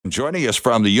Joining us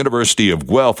from the University of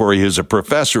Guelph, where he is a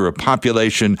professor of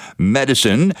population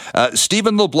medicine,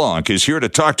 Stephen LeBlanc is here to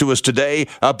talk to us today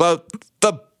about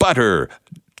the butter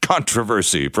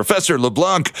controversy. Professor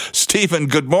LeBlanc, Stephen,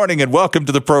 good morning and welcome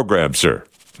to the program, sir.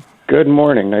 Good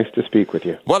morning. Nice to speak with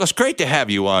you. Well, it's great to have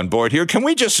you on board here. Can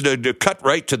we just cut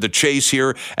right to the chase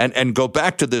here and go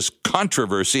back to this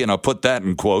controversy, and I'll put that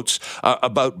in quotes,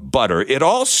 about butter. It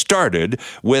all started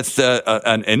with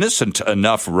an innocent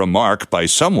enough remark by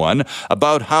someone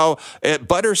about how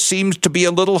butter seems to be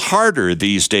a little harder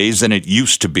these days than it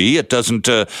used to be. It doesn't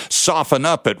soften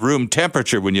up at room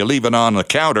temperature when you leave it on the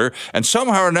counter. And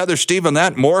somehow or another, Stephen,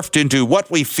 that morphed into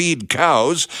what we feed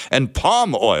cows, and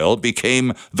palm oil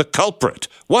became the culprit.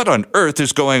 What on earth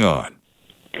is going on?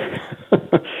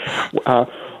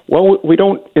 Well, we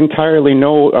don't entirely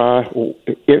know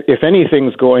if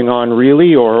anything's going on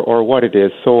really, or what it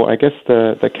is. So I guess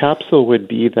the capsule would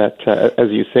be that,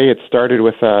 as you say, it started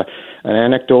with an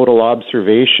anecdotal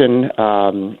observation,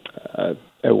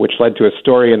 which led to a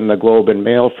story in the Globe and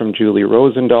Mail from Julie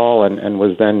Rosendahl, and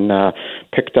was then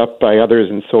picked up by others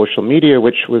in social media,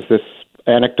 which was this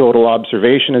anecdotal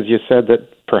observation, as you said,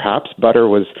 that perhaps butter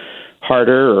was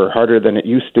harder than it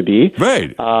used to be.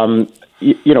 Right.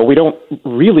 We don't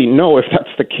really know if that's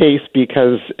the case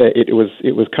because it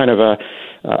was kind of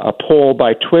a poll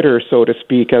by Twitter, so to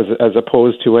speak, as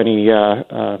opposed to any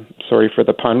sorry for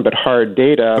the pun, but hard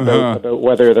data about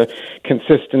whether the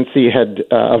consistency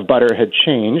of butter had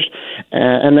changed.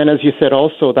 And then, as you said,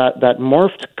 also that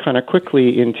morphed kind of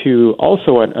quickly into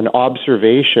also an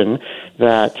observation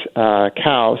that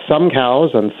some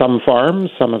cows on some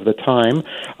farms, some of the time,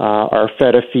 are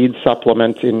fed a feed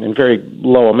supplement in very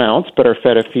low amounts, but are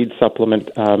fed a feed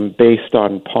supplement based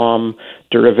on palm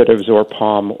derivatives or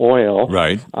palm oil.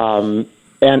 Right.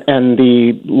 And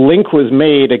the link was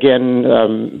made, again,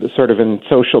 sort of in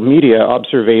social media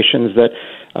observations that,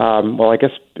 I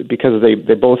guess because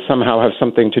they both somehow have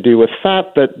something to do with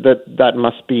fat, that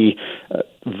must be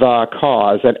the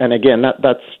cause. And again,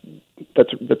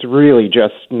 that's really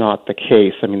just not the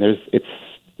case. I mean,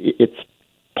 it's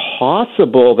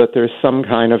possible that there's some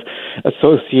kind of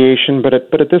association, but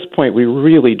at this point, we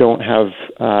really don't have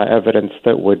evidence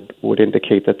that would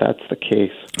indicate that that's the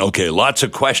case. Okay, lots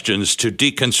of questions to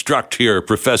deconstruct here,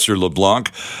 Professor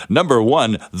LeBlanc. Number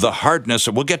one, the hardness.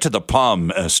 We'll get to the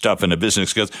palm stuff in a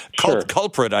business because Sure.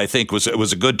 culprit, I think, was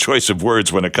a good choice of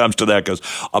words when it comes to that because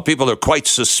people are quite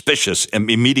suspicious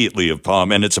immediately of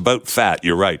palm, and it's about fat.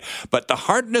 You're right, but the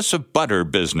hardness of butter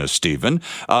business, Stephen.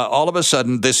 All of a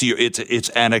sudden, this year it's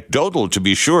anecdotal to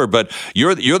be sure, but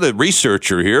you're the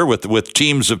researcher here with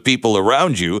teams of people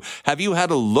around you. Have you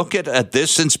had a look at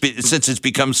this since it's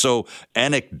become so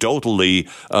anecdotally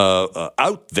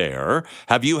out there?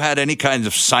 Have you had any kind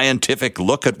of scientific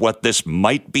look at what this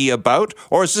might be about,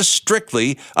 or is this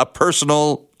strictly a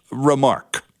personal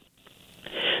remark?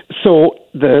 So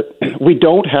we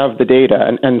don't have the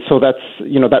data, and so that's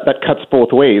that cuts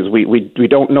both ways. We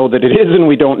don't know that it is, and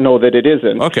we don't know that it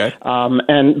isn't. Okay.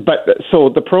 So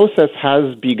the process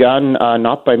has begun,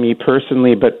 not by me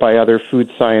personally, but by other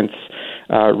food science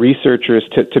researchers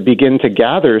to begin to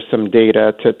gather some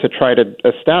data to try to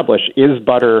establish, is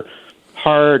butter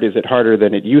hard? Is it harder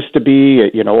than it used to be?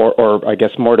 Or I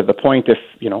guess more to the point, if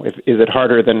is it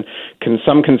harder than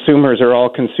some consumers or all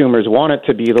consumers want it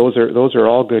to be? Those are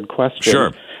all good questions.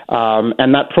 Sure.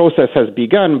 And that process has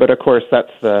begun, but of course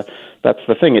that's the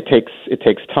thing. It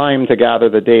takes time to gather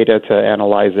the data, to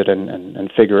analyze it,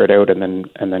 and figure it out, and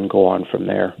then go on from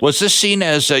there. Was this seen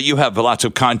as you have lots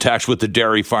of contacts with the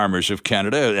dairy farmers of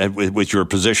Canada with your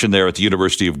position there at the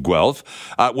University of Guelph?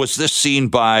 Was this seen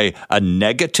by a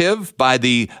negative by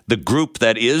the group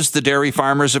that is the Dairy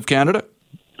Farmers of Canada?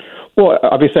 Well,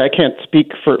 obviously, I can't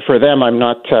speak for them. I'm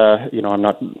not,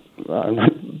 I'm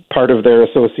not part of their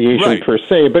association Right. per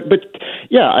se. But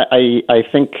yeah, I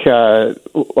think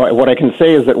what I can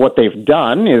say is that what they've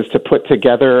done is to put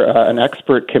together an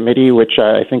expert committee, which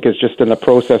I think is just in the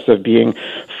process of being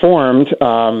formed,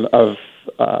 of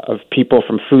people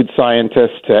from food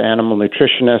scientists to animal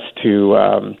nutritionists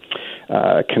to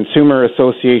consumer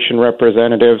association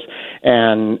representatives,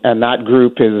 and that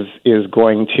group is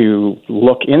going to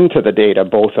look into the data,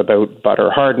 both about butter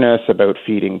hardness, about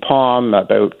feeding palm,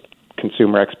 about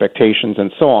consumer expectations,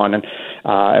 and so on.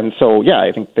 And so, yeah,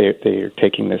 I think they're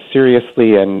taking this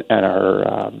seriously and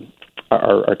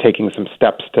are taking some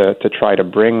steps to try to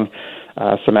bring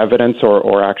some evidence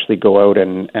or actually go out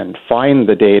and find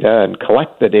the data and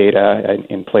collect the data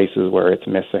in places where it's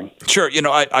missing. Sure.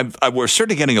 We're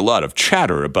certainly getting a lot of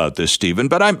chatter about this, Stephen,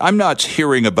 but I'm not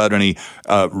hearing about any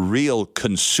real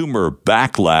consumer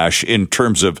backlash in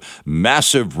terms of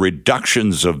massive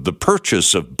reductions of the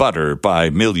purchase of butter by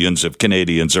millions of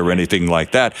Canadians or anything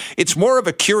like that. It's more of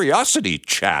a curiosity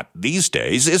chat these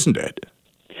days, isn't it?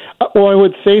 Well, I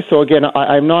would say so. Again,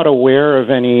 I'm not aware of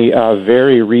any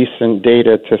very recent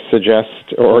data to suggest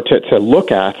or to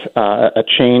look at a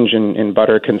change in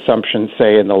butter consumption,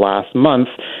 say, in the last month.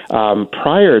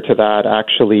 Prior to that,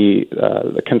 actually,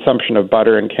 the consumption of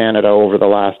butter in Canada over the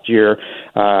last year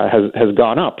has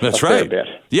gone up. That's a fair bit.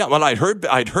 Yeah, well, I'd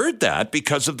heard that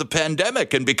because of the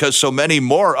pandemic and because so many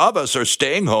more of us are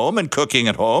staying home and cooking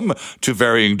at home to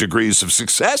varying degrees of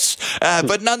success,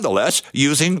 but nonetheless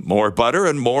using more butter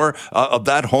and more of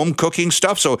that home cooking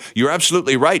stuff. So you're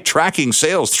absolutely right. Tracking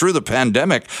sales through the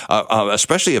pandemic,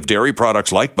 especially of dairy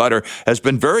products like butter, has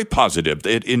been very positive.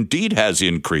 It indeed has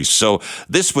increased. So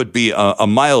this would be a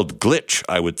mild glitch,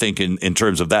 I would think, in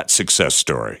terms of that success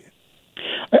story.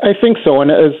 I think so,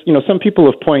 and as you know, some people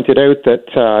have pointed out that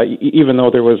even though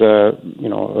there was a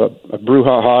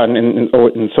brouhaha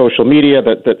in social media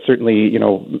that certainly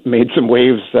made some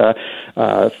waves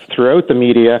throughout the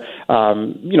media,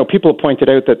 people have pointed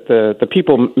out that the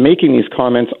people making these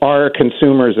comments are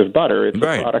consumers of butter. It's a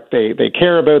product they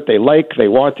care about, they like, they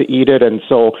want to eat it, and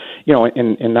so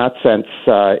in that sense,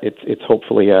 it's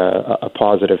hopefully a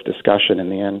positive discussion in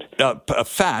the end.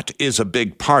 Fat is a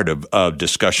big part of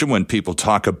discussion when people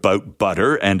talk about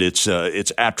butter and its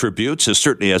attributes.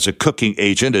 Certainly as a cooking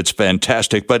agent, it's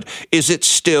fantastic. But is it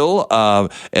still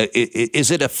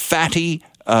is it a fatty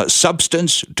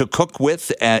substance to cook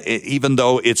with? Even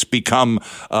though it's become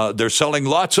they're selling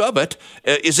lots of it,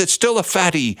 is it still a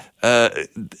fatty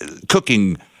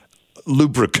cooking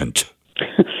lubricant?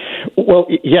 Well,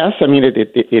 yes. I mean,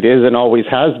 it is and always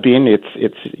has been.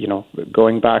 It's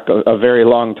going back a very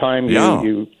long time. Yeah.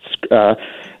 You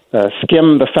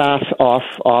skim the fat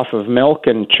off of milk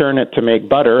and churn it to make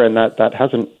butter, and that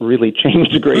hasn't really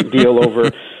changed a great deal over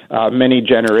many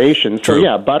generations. True. So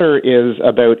yeah, butter is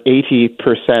about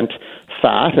 80%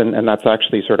 fat, and that's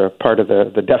actually sort of part of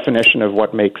the definition of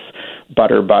what makes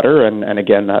butter, and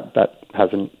again, that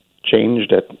hasn't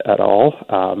changed at all.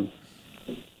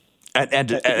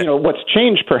 What's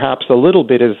changed perhaps a little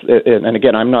bit is, and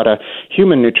again, I'm not a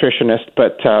human nutritionist,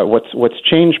 but what's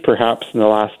changed perhaps in the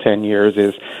last 10 years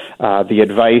is the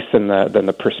advice and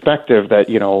the perspective that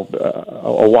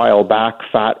a while back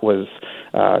fat was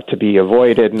to be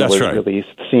avoided and that's was right. really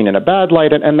seen in a bad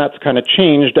light, and that's kind of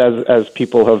changed as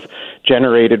people have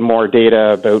generated more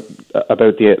data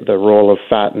about the role of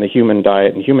fat in the human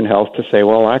diet and human health to say,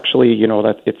 well, actually,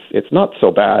 that it's not so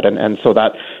bad, and so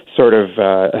that sort of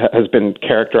has been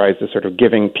characterized as sort of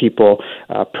giving people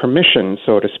permission,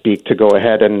 so to speak, to go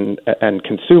ahead and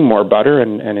consume more butter,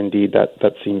 and indeed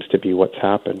that seems to be what's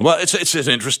happened. Well, it's an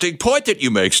interesting point that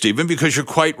you make, Stephen, because you're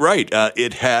quite right.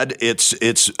 It had its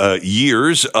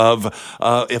years of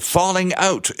falling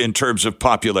out in terms of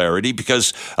popularity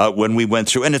because when we went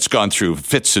through, and it's gone through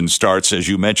fits and starts, as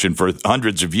you mentioned, for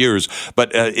hundreds of years,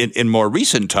 but in more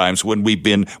recent times when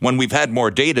we've had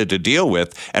more data to deal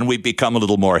with and we've become a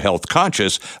little more health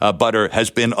conscious, butter has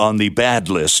been on the bad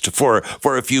list for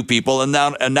a few people, and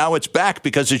now it's back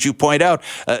because, as you point out,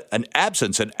 an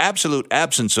absolute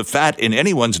absence of fat in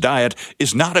anyone's diet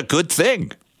is not a good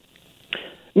thing.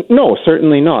 No,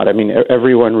 certainly not. I mean,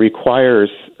 everyone requires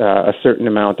a certain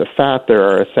amount of fat. There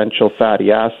are essential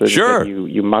fatty acids that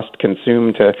you must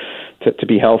consume to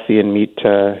be healthy and meet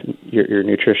your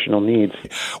nutritional needs.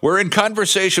 We're in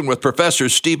conversation with Professor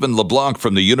Stephen LeBlanc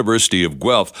from the University of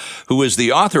Guelph, who is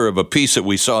the author of a piece that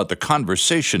we saw at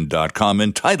theconversation.com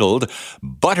entitled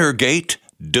Buttergate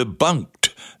Debunked.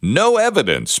 No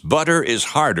evidence butter is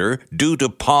harder due to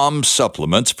POM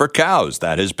supplements for cows.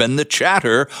 That has been the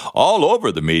chatter all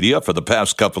over the media for the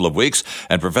past couple of weeks,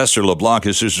 and Professor LeBlanc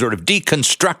is sort of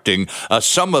deconstructing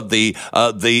some of the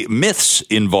myths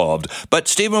involved. But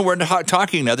Stephen, we're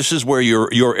talking now. This is where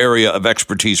your area of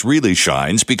expertise really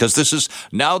shines, because this is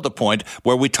now the point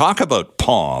where we talk about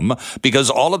POM,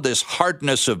 because all of this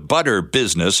hardness of butter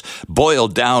business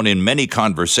boiled down in many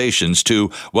conversations to,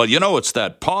 well, it's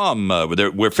that POM.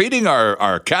 We're feeding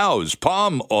our cows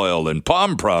palm oil and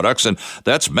palm products, and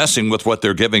that's messing with what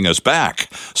they're giving us back.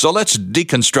 So let's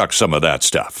deconstruct some of that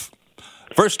stuff.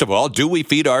 First of all, do we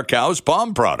feed our cows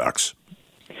palm products?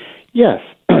 Yes.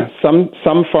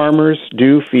 some farmers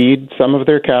do feed some of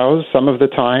their cows some of the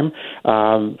time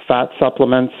fat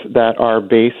supplements that are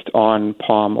based on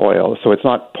palm oil. So it's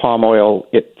not palm oil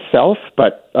itself,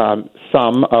 but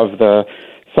some of the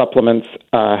supplements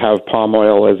have palm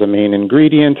oil as a main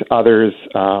ingredient. Others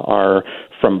are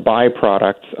from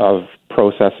byproducts of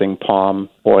processing palm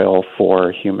oil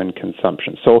for human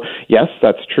consumption. So yes,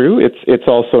 that's true. It's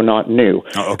also not new.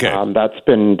 Oh, okay. That's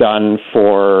been done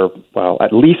for, well,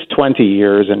 at least 20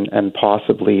 years and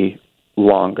possibly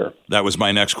longer. That was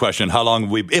my next question. How long,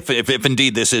 if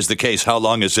indeed this is the case, how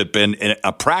long has it been in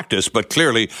a practice, but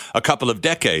clearly a couple of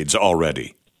decades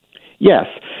already? Yes.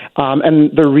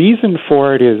 And the reason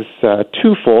for it is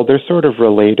twofold. They're sort of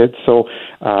related. So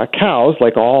cows,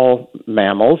 like all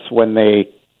mammals, when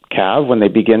they calve, when they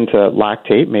begin to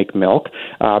lactate, make milk,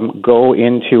 go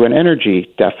into an energy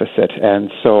deficit.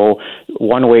 And so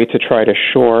one way to try to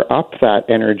shore up that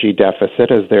energy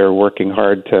deficit as they're working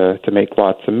hard to make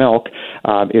lots of milk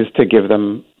is to give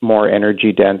them more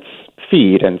energy-dense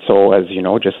feed. And so, as you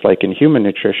know, just like in human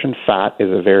nutrition, fat is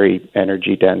a very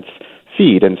energy-dense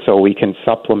feed. And so we can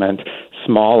supplement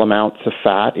small amounts of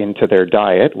fat into their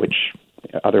diet, which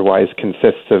otherwise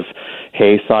consists of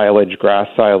hay silage, grass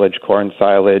silage, corn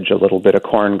silage, a little bit of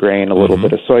corn grain, a little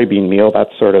bit of soybean meal.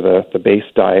 That's sort of the base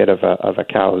diet of a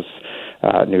cow's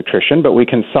nutrition. But we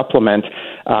can supplement,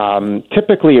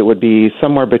 typically it would be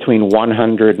somewhere between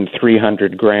 100 and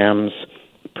 300 grams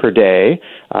per day.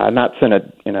 And that's in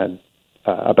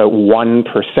about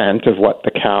 1% of what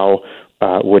the cow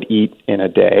would eat in a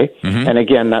day. And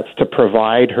again, that's to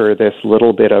provide her this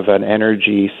little bit of an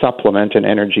energy supplement, an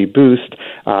energy boost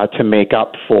to make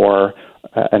up for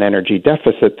an energy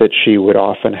deficit that she would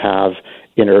often have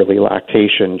in early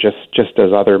lactation, just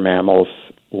as other mammals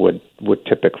would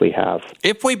typically have.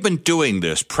 If we've been doing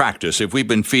this practice, if we've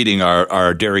been feeding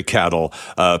our dairy cattle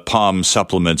palm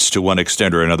supplements to one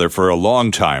extent or another for a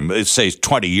long time, let's say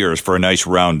 20 years for a nice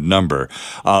round number,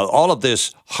 all of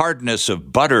this hardness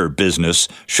of butter business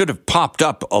should have popped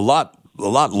up a lot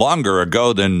longer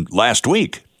ago than last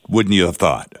week, wouldn't you have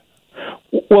thought?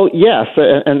 Well, yes,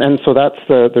 and so that's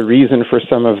the reason for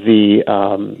some of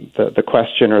the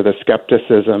question or the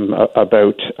skepticism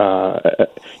about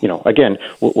again,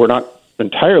 we're not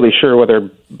entirely sure whether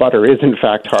butter is in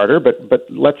fact harder, but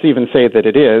let's even say that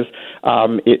it is.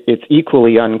 It's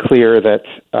equally unclear that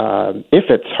if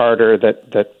it's harder,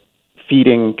 that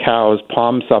feeding cows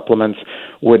palm supplements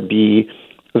would be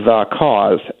the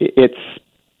cause. It's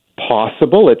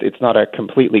possible. It's not a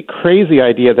completely crazy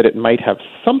idea that it might have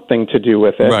something to do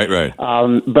with it. Right.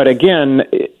 But again,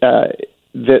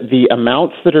 the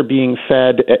amounts that are being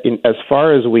fed, as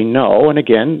far as we know, and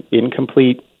again,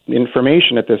 incomplete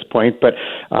information at this point, but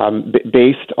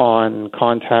based on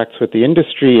contacts with the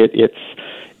industry,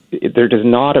 there does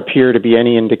not appear to be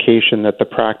any indication that the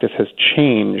practice has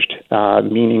changed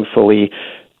meaningfully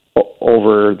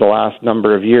over the last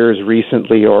number of years,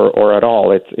 recently or at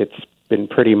all. It's been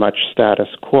pretty much status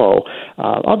quo.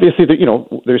 Obviously,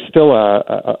 there's still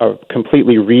a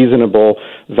completely reasonable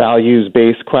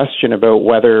values-based question about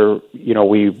whether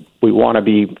we want to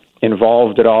be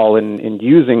involved at all in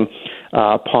using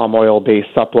palm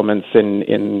oil-based supplements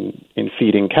in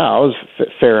feeding cows.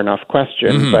 Fair enough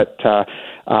question, but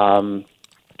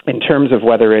in terms of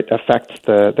whether it affects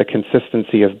the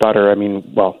consistency of butter, I mean,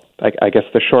 well, I guess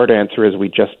the short answer is we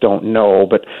just don't know,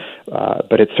 but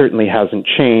it certainly hasn't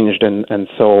changed, and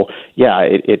so yeah,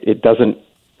 it doesn't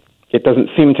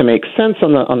seem to make sense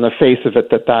on the face of it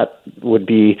that would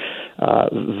be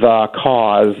the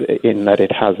cause, in that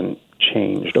it hasn't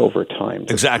changed over time.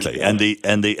 Exactly. And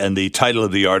the title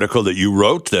of the article that you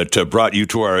wrote that brought you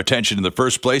to our attention in the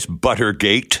first place,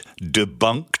 Buttergate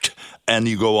Debunked. And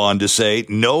you go on to say,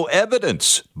 no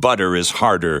evidence butter is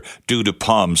harder due to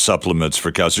palm supplements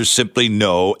for cows. There's simply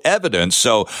no evidence.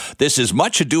 So this is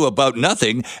much ado about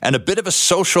nothing and a bit of a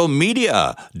social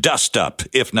media dust-up,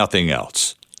 if nothing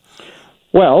else.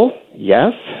 Well,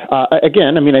 yes.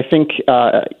 Again, I mean, I think,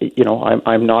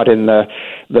 I'm not in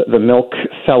the milk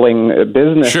selling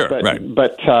business. Sure, but, right.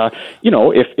 But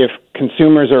if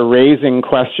consumers are raising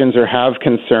questions or have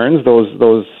concerns,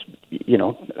 those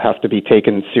have to be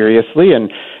taken seriously,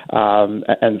 and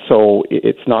so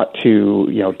it's not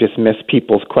to dismiss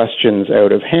people's questions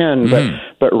out of hand,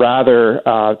 but rather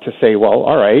to say, well,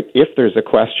 all right, if there's a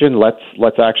question,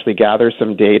 let's actually gather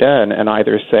some data and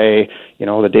either say,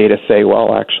 the data say,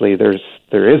 well, actually there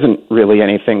isn't really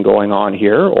anything going on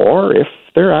here, or if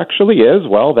there actually is,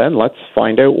 well, then let's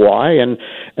find out why and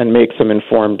make some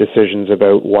informed decisions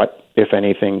about what, if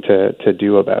anything, to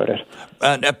do about it.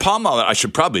 And palm oil, I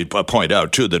should probably point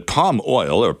out, too, that palm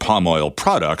oil or palm oil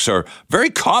products are very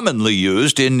commonly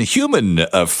used in human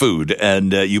food.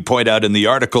 And you point out in the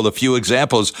article a few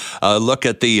examples. Look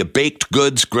at the baked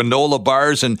goods, granola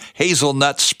bars, and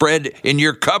hazelnut spread in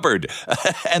your cupboard,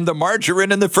 and the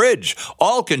margarine in the fridge,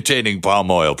 all containing palm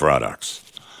oil products.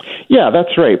 Yeah,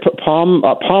 that's right. Palm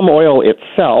oil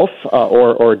itself,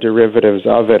 or derivatives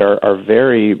of it, are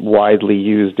very widely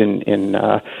used in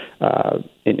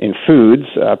foods,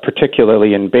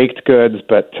 particularly in baked goods.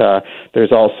 But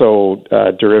there's also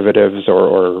derivatives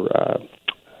or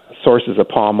sources of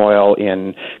palm oil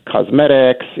in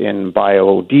cosmetics, in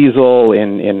biodiesel,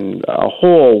 in a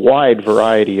whole wide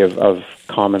variety of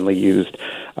commonly used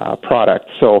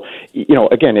products. So,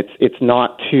 again, it's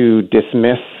not to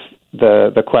dismiss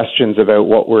the questions about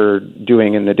what we're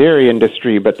doing in the dairy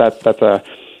industry, but that's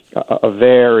a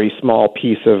very small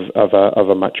piece of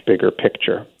a much bigger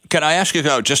picture. Can I ask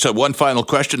you just one final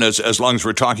question, as long as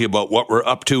we're talking about what we're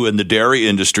up to in the dairy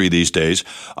industry these days?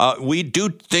 We do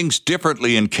things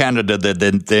differently in Canada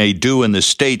than they do in the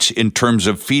States in terms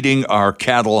of feeding our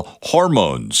cattle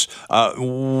hormones.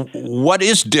 What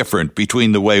is different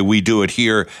between the way we do it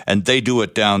here and they do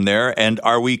it down there, and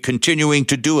are we continuing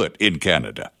to do it in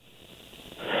Canada?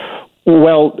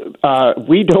 Well,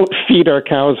 we don't feed our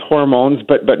cows hormones,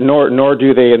 but nor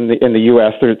do they in the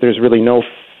U.S. There's really no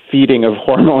feeding of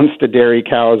hormones to dairy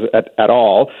cows at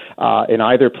all in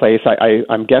either place.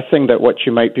 I'm guessing that what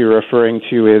you might be referring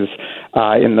to is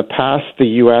in the past the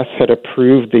U.S. had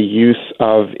approved the use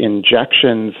of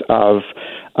injections of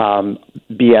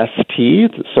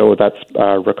BST, so that's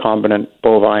recombinant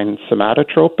bovine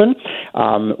somatotropin,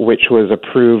 which was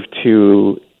approved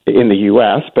in the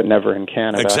U.S., but never in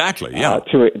Canada. Exactly, yeah.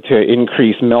 To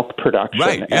increase milk production.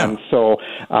 Right, yeah. And so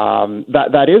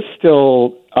that is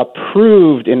still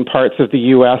approved in parts of the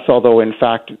U.S., although in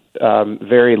fact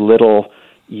very little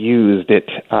used it.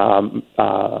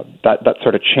 That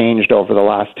sort of changed over the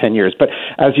last 10 years. But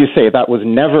as you say, that was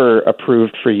never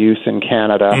approved for use in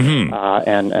Canada,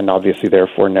 and obviously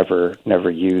therefore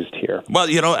never used here. Well,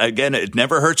 again, it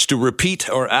never hurts to repeat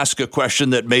or ask a question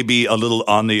that may be a little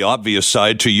on the obvious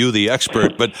side to you, the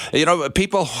expert. But,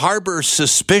 people harbor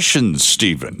suspicions,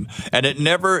 Stephen, and it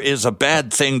never is a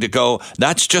bad thing to go,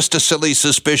 that's just a silly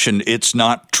suspicion. It's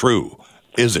not true.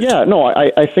 Is it? Yeah, no,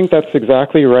 I think that's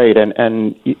exactly right.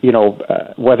 And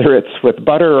whether it's with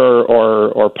butter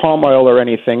or palm oil or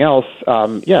anything else,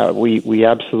 we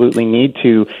absolutely need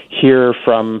to hear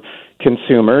from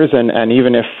consumers, and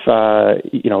even if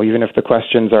the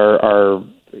questions are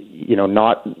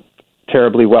not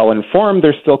terribly well informed,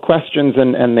 there's still questions,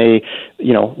 and they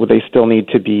still need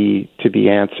to be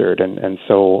answered. And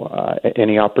so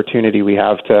any opportunity we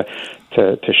have to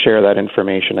share that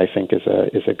information, I think, is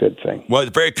a good thing. Well,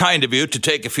 it's very kind of you to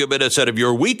take a few minutes out of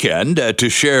your weekend to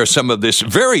share some of this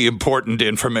very important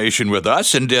information with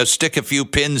us, and stick a few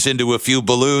pins into a few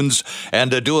balloons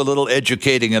and do a little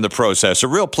educating in the process. A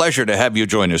real pleasure to have you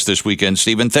join us this weekend,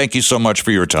 Stephen. Thank you so much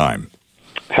for your time.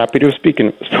 Happy to have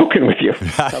spoken with you.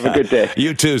 Have a good day.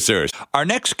 You too, sir. Our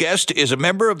next guest is a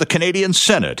member of the Canadian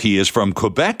Senate. He is from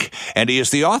Quebec, and he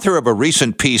is the author of a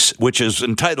recent piece which is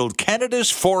entitled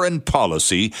Canada's Foreign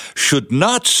Policy Should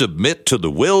Not Submit to the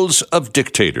Wills of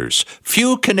Dictators.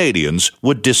 Few Canadians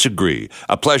would disagree.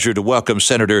 A pleasure to welcome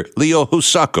Senator Leo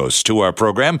Housakos to our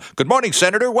program. Good morning,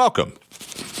 Senator. Welcome.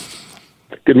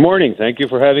 Good morning. Thank you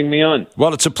for having me on.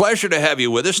 Well, it's a pleasure to have you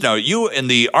with us. Now, you, in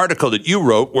the article that you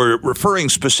wrote, were referring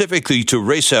specifically to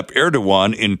Recep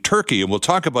Erdogan in Turkey, and we'll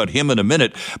talk about him in a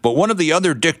minute. But one of the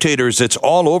other dictators that's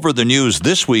all over the news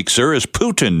this week, sir, is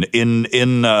Putin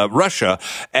in Russia,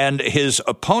 and his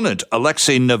opponent,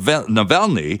 Alexei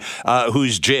Navalny,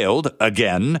 who's jailed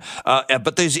again.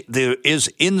 But there is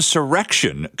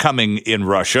insurrection coming in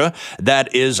Russia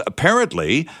that is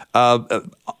apparently,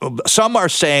 some are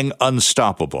saying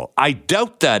unstoppable. I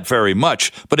doubt that very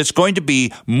much, but it's going to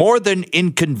be more than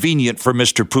inconvenient for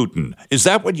Mr. Putin. Is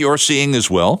that what you're seeing as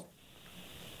well?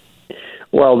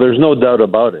 Well, there's no doubt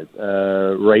about it.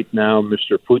 Right now,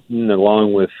 Mr. Putin,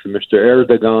 along with Mr.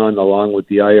 Erdogan, along with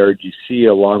the IRGC,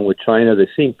 along with China, they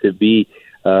seem to be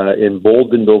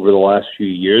emboldened over the last few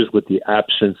years with the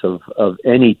absence of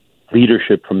any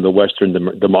leadership from the Western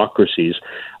democracies.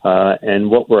 And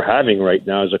what we're having right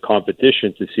now is a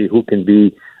competition to see who can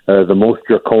be the most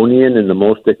draconian and the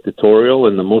most dictatorial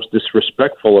and the most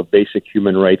disrespectful of basic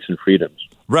human rights and freedoms.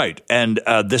 Right. And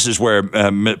this is where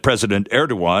President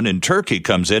Erdogan in Turkey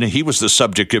comes in. He was the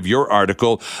subject of your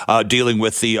article dealing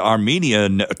with the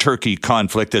Armenian-Turkey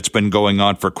conflict that's been going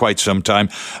on for quite some time.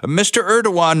 Mr.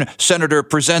 Erdogan, Senator,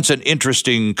 presents an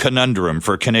interesting conundrum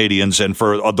for Canadians and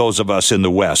for those of us in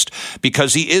the West,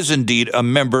 because he is indeed a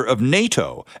member of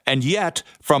NATO. And yet,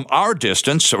 from our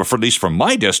distance, or at least from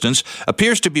my distance,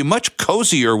 appears to be much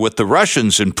cozier with the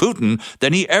Russians and Putin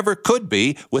than he ever could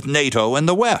be with NATO and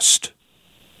the West.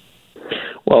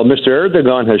 Well, Mr.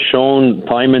 Erdogan has shown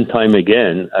time and time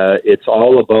again it's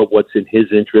all about what's in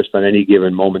his interest on any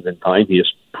given moment in time. He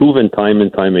has proven time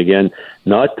and time again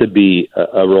not to be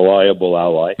a reliable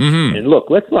ally. Mm-hmm. And look,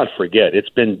 let's not forget, it's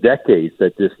been decades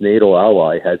that this NATO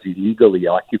ally has illegally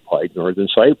occupied northern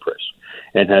Cyprus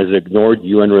and has ignored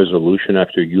UN resolution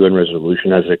after UN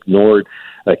resolution, has ignored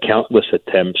countless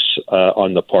attempts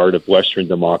on the part of Western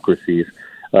democracies.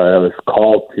 Was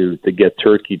called to get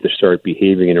Turkey to start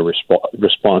behaving in a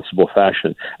responsible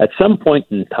fashion. At some point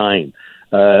in time,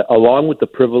 along with the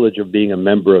privilege of being a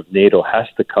member of NATO, has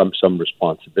to come some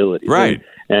responsibility. Right.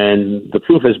 And the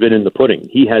proof has been in the pudding.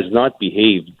 He has not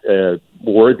behaved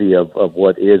worthy of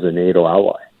what is a NATO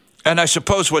ally. And I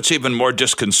suppose what's even more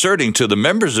disconcerting to the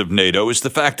members of NATO is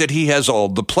the fact that he has all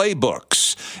the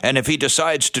playbooks. And if he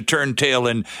decides to turn tail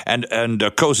and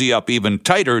cozy up even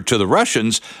tighter to the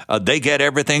Russians, they get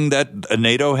everything that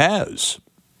NATO has.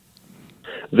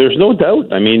 There's no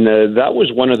doubt. I mean, that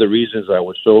was one of the reasons I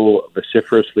was so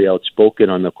vociferously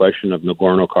outspoken on the question of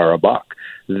Nagorno-Karabakh.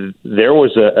 There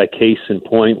was a case in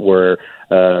point where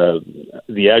the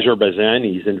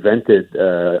Azerbaijanis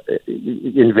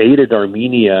invaded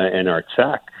Armenia and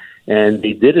Artsakh. And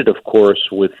they did it, of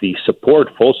course, with the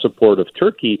full support of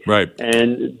Turkey. Right.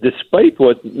 And despite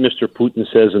what Mr.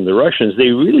 Putin says and the Russians,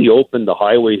 they really opened the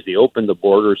highways, they opened the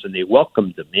borders, and they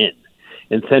welcomed them in.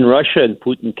 And then Russia and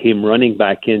Putin came running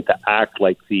back in to act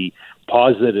like the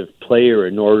positive player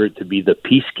in order to be the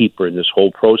peacekeeper in this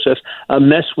whole process, a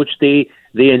mess which they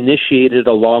initiated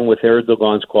along with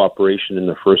Erdogan's cooperation in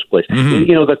the first place. Mm-hmm.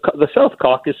 You know, the South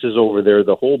Caucasus over there,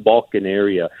 the whole Balkan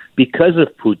area, because of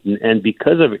Putin and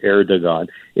because of Erdogan,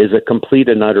 is a complete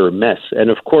and utter mess. And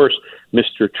of course,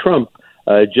 Mr. Trump,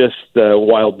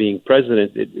 while being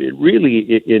president, it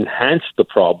really enhanced the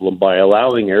problem by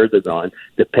allowing Erdogan,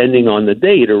 depending on the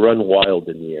day, to run wild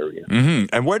in the area. Mm-hmm.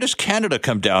 And where does Canada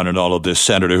come down in all of this,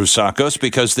 Senator Housakos?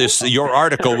 Because your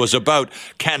article was about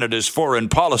Canada's foreign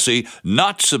policy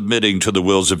not submitting to the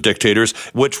wills of dictators,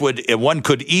 which one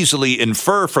could easily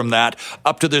infer from that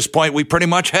up to this point we pretty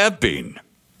much have been.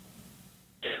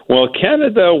 Well,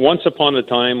 Canada, once upon a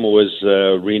time, was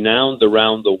renowned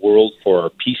around the world for our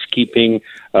peacekeeping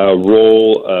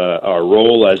role, our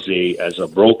role as a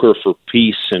broker for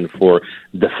peace and for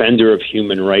defender of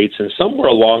human rights. And somewhere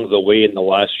along the way in the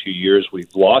last few years,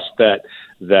 we've lost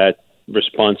that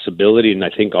responsibility and I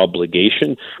think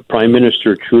obligation. Prime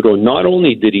Minister Trudeau, not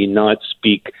only did he not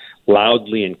speak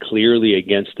loudly and clearly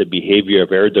against the behavior of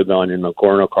Erdogan in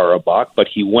Nagorno-Karabakh, but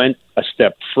he went a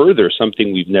step further,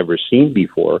 something we've never seen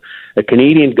before. A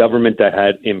Canadian government that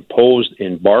had imposed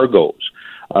embargoes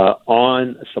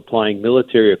on supplying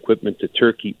military equipment to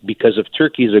Turkey because of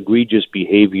Turkey's egregious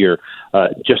behavior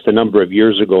just a number of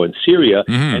years ago in Syria.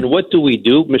 Mm-hmm. And what do?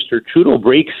 Mr. Trudeau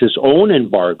breaks his own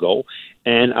embargo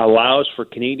and allows for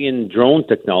Canadian drone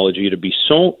technology to be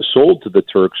sold to the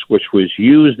Turks, which was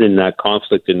used in that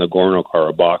conflict in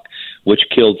Nagorno-Karabakh, which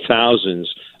killed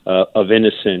thousands of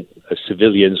innocent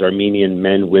civilians, Armenian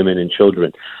men, women, and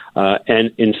children.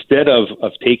 And instead of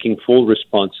taking full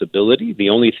responsibility,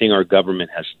 the only thing our government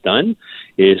has done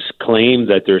is claim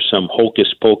that there's some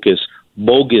hocus-pocus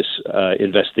bogus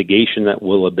investigation that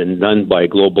will have been done by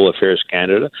Global Affairs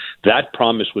Canada. That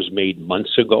promise was made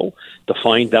months ago to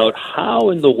find out how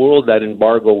in the world that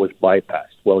embargo was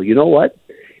bypassed. Well, you know what?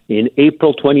 In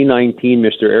April 2019,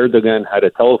 Mr. Erdogan had a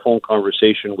telephone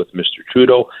conversation with Mr.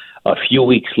 Trudeau. A few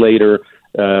weeks later,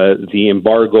 the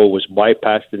embargo was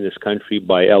bypassed in this country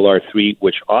by LR3,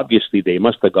 which obviously they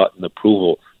must have gotten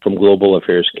approval from Global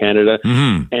Affairs Canada.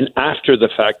 Mm-hmm. And after the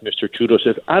fact, Mr. Trudeau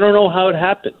says, I don't know how it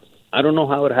happened.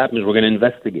 We're going to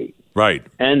investigate. Right.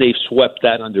 And they've swept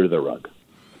that under the rug.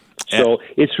 So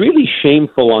it's really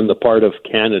shameful on the part of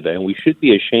Canada, and we should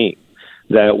be ashamed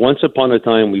that once upon a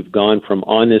time we've gone from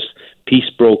honest peace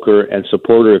broker and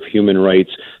supporter of human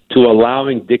rights to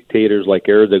allowing dictators like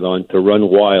Erdogan to run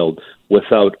wild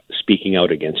without speaking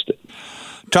out against it.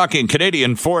 Talking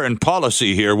Canadian foreign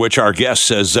policy here, which our guest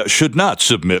says should not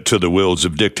submit to the wills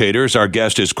of dictators. Our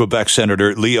guest is Quebec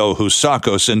Senator Leo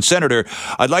Housakos. And Senator,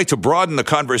 I'd like to broaden the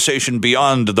conversation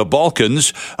beyond the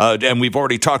Balkans, and we've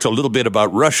already talked a little bit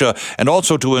about Russia, and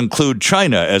also to include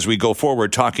China as we go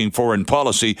forward talking foreign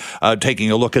policy,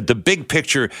 taking a look at the big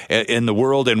picture in the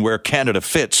world and where Canada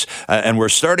fits. And we're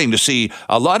starting to see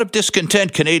a lot of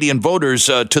discontent Canadian voters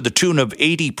to the tune of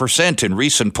 80% in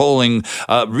recent polling,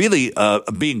 really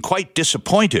being quite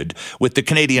disappointed with the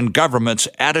Canadian government's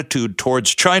attitude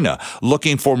towards China,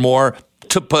 looking for more,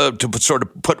 to sort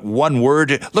of put one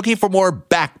word, looking for more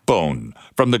backbone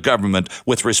from the government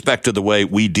with respect to the way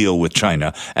we deal with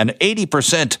China. And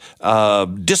 80%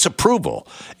 disapproval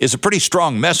is a pretty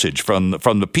strong message from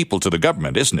the people to the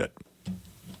government, isn't it?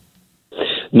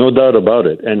 No doubt about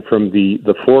it. And from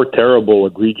the four terrible,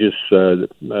 egregious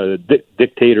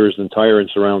dictators and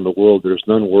tyrants around the world, there's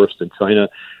none worse than China,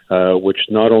 which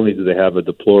not only do they have a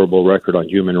deplorable record on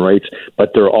human rights,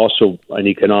 but they're also an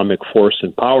economic force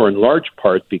and power in large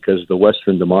part because the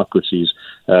Western democracies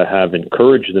have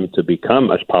encouraged them to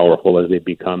become as powerful as they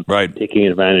become, right, taking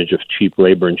advantage of cheap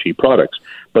labor and cheap products.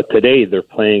 But today they're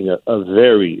playing a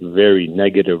very, very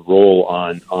negative role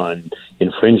on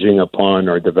infringing upon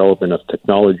our development of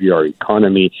technology, our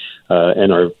economy,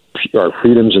 and our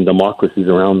freedoms and democracies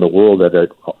around the world that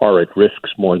are at risks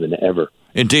more than ever.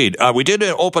 Indeed. We did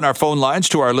open our phone lines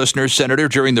to our listeners, Senator,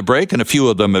 during the break, and a few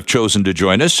of them have chosen to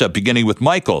join us, beginning with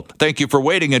Michael. Thank you for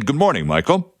waiting, and good morning,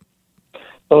 Michael.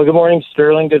 Well, good morning,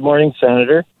 Sterling. Good morning,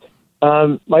 Senator.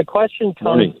 My question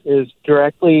is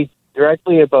directly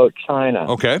about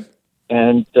China. Okay.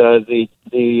 And the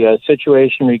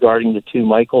situation regarding the two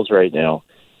Michaels right now.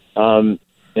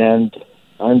 And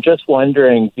I'm just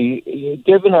wondering,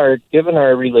 given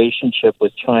our relationship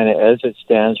with China as it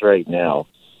stands right now,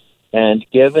 and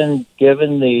given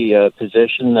the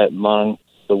position that Meng,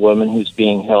 the woman who's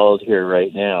being held here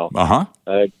right now,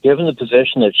 given the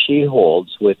position that she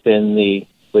holds within the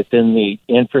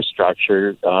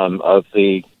infrastructure of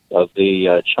the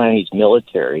Chinese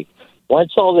military,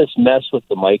 once all this mess with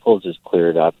the Michaels is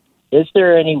cleared up, is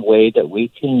there any way that we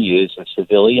can use a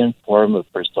civilian form of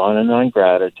persona non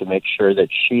grata to make sure that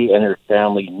she and her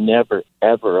family never,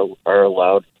 ever are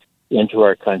allowed into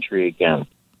our country again?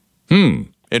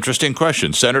 Interesting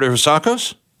question. Senator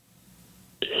Housakos?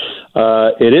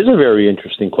 It is a very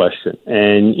interesting question,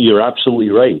 and you're absolutely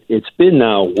right. It's been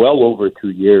now well over 2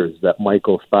 years that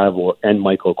Michael Spavor and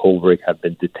Michael Kovrig have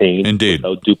been detained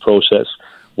without due process,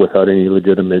 without any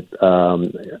legitimate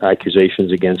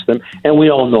accusations against them. And we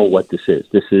all know what this is.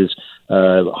 This is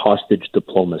hostage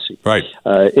diplomacy. Right.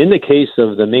 In the case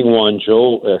of the Meng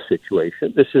Wanzhou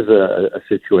situation, this is a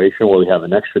situation where we have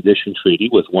an extradition treaty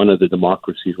with one of the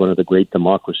democracies, one of the great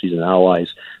democracies and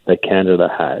allies that Canada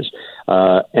has.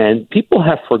 And people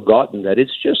have forgotten that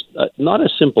it's just not a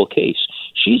simple case.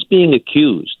 She's being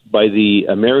accused by the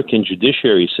American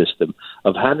judiciary system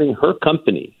of having her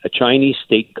company, a Chinese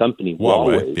state company,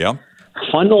 Huawei,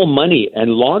 funnel money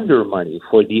and launder money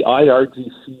for the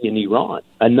IRGC in Iran,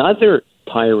 another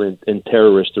tyrant and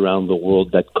terrorist around the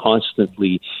world that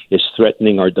constantly is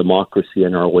threatening our democracy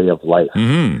and our way of life.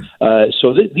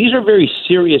 So these are very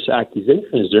serious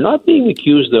accusations. They're not being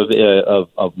accused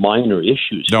of minor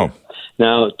issues. No. Here.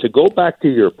 Now, to go back to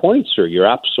your point, sir, you're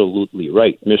absolutely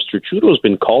right. Mr. Trudeau's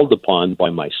been called upon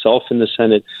by myself in the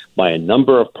Senate, by a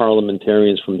number of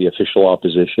parliamentarians from the official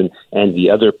opposition and the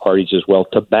other parties as well,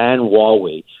 to ban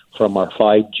Huawei from our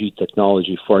 5G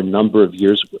technology for a number of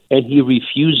years, and he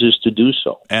refuses to do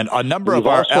so. And a number of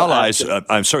our allies,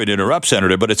 I'm sorry to interrupt,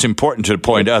 Senator, but it's important to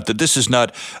point out that this is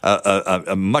not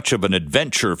much of an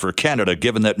adventure for Canada,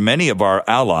 given that many of our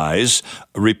allies,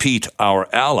 repeat,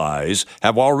 our allies,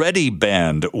 have already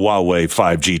banned Huawei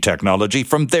 5G technology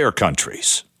from their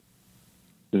countries.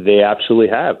 They absolutely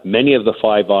have. Many of the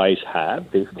Five Eyes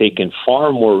have. They've taken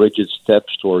far more rigid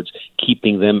steps towards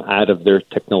keeping them out of their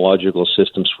technological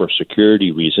systems for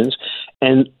security reasons.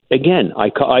 And again,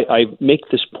 I make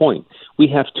this point. We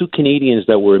have two Canadians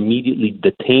that were immediately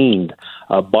detained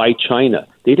by China.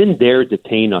 They didn't dare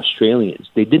detain Australians.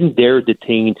 They didn't dare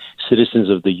detain citizens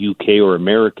of the UK or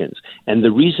Americans. And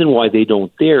the reason why they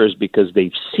don't dare is because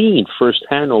they've seen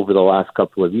firsthand over the last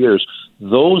couple of years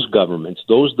those governments,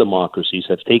 those democracies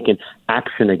have taken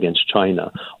action against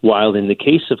China. While in the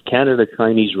case of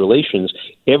Canada-Chinese relations,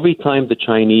 every time the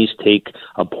Chinese take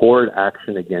abhorrent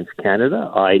action against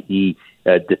Canada, i.e.,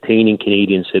 detaining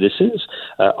Canadian citizens,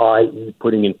 i.e.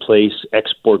 putting in place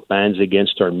export bans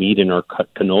against our meat and our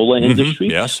canola industry,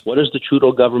 yes. What does the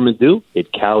Trudeau government do?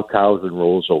 It kowtows and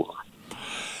rolls over.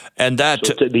 And that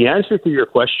the answer to your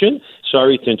question,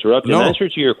 sorry to interrupt, no. The answer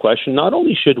to your question, not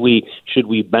only should we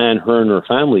ban her and her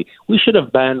family, we should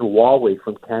have banned Huawei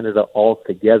from Canada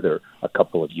altogether a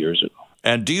couple of years ago.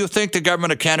 And do you think the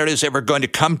government of Canada is ever going to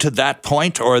come to that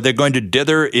point, or are they going to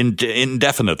dither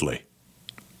indefinitely?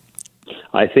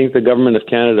 I think the government of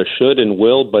Canada should and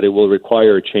will, but it will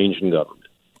require a change in government.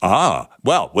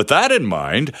 Well, with that in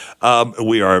mind,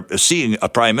 we are seeing a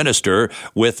prime minister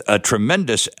with a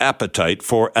tremendous appetite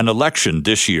for an election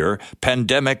this year.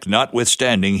 Pandemic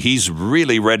notwithstanding, he's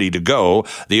really ready to go.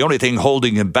 The only thing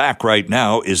holding him back right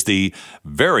now is the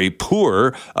very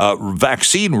poor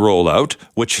vaccine rollout,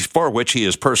 for which he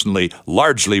is personally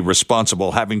largely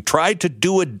responsible, having tried to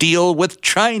do a deal with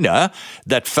China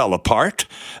that fell apart.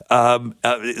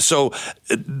 So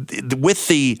with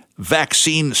the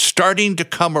vaccine starting to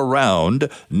come around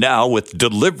now, with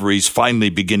deliveries finally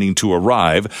beginning to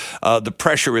arrive, the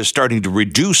pressure is starting to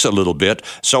reduce a little bit.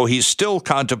 So he's still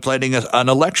contemplating an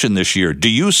election this year. Do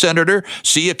you, Senator,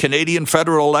 see a Canadian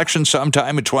federal election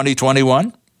sometime in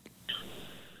 2021?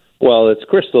 Well, it's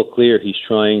crystal clear he's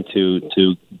trying to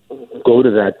go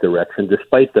to that direction,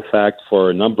 despite the fact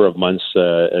for a number of months,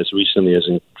 as recently as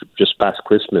in just past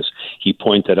Christmas, he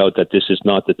pointed out that this is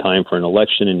not the time for an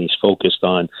election, and he's focused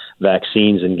on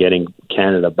vaccines and getting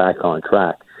Canada back on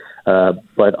track.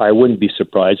 But I wouldn't be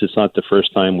surprised. It's not the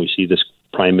first time we see this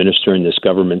prime minister and this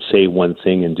government say one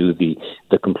thing and do the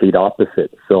complete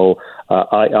opposite. So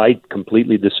I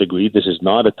completely disagree. This is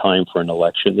not a time for an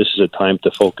election. This is a time to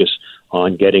focus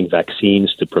on getting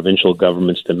vaccines to provincial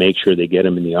governments to make sure they get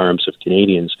them in the arms of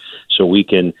Canadians so we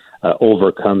can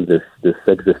overcome this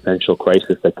existential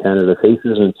crisis that Canada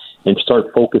faces and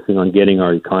start focusing on getting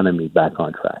our economy back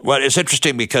on track. Well, it's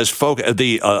interesting because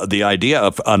the idea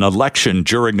of an election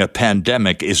during a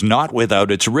pandemic is not without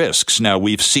its risks. Now,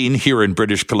 we've seen here in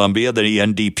British Columbia the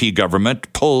NDP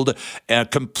government pulled a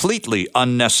completely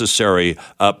unnecessary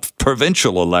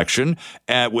provincial election,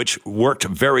 which worked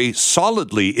very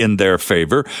solidly in their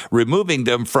favor, removing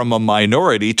them from a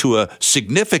minority to a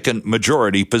significant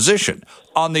majority position.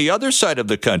 On the other side of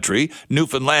the country,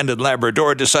 Newfoundland and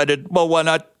Labrador decided, well, why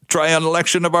not try an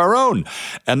election of our own?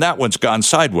 And that one's gone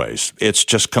sideways. It's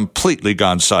just completely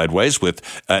gone sideways with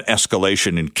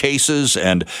escalation in cases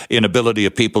and inability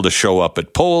of people to show up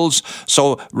at polls.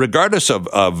 So regardless of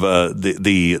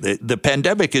the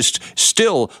pandemic is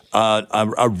still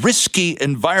a risky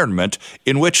environment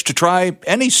in which to try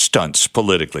any stunts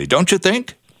politically, don't you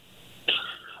think?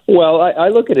 Well, I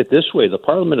look at it this way. The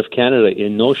Parliament of Canada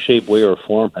in no shape, way, or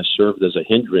form has served as a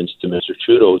hindrance to Mr.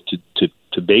 Trudeau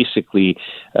to basically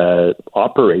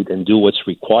operate and do what's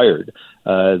required.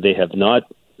 They have not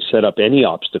set up any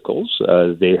obstacles.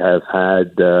 They have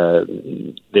had,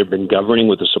 they've been governing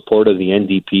with the support of the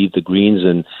NDP, the Greens,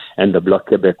 and the Bloc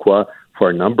Québécois for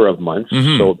a number of months.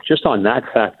 Mm-hmm. So just on that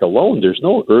fact alone, there's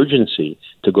no urgency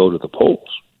to go to the polls.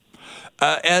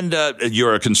 And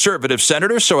you're a Conservative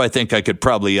senator, so I think I could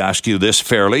probably ask you this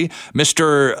fairly.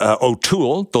 Mr.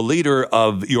 O'Toole, the leader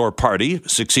of your party,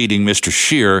 succeeding Mr.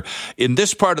 Scheer, in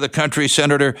this part of the country,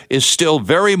 Senator, is still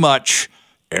very much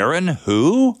Aaron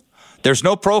who? There's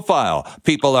no profile.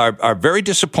 People are very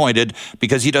disappointed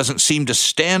because he doesn't seem to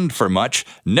stand for much,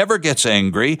 never gets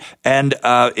angry, and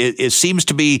it seems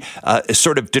to be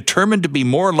sort of determined to be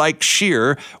more like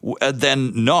Scheer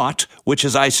than not, which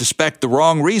is, I suspect, the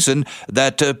wrong reason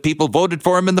that people voted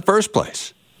for him in the first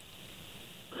place.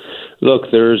 Look,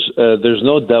 there's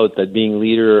no doubt that being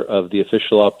leader of the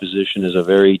official opposition is a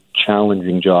very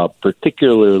challenging job,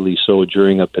 particularly so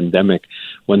during a pandemic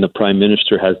when the Prime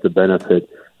Minister has the benefit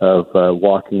of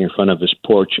walking in front of his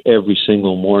porch every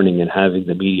single morning and having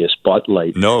the media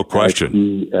spotlight. No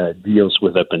question. As he deals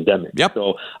with a pandemic. Yep.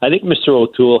 So I think Mr.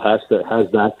 O'Toole has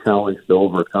that challenge to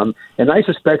overcome. And I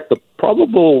suspect the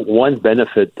probable one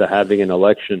benefit to having an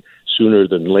election sooner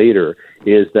than later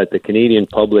is that the Canadian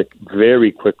public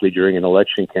very quickly during an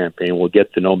election campaign will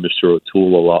get to know Mr.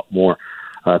 O'Toole a lot more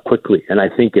quickly. And I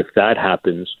think if that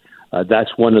happens,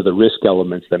 that's one of the risk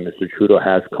elements that Mr. Trudeau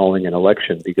has calling an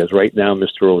election, because right now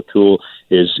Mr. O'Toole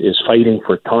is fighting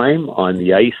for time on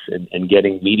the ice and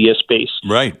getting media space.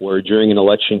 Right. Where during an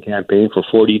election campaign for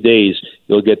 40 days,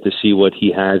 you'll get to see what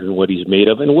he has and what he's made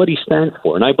of and what he stands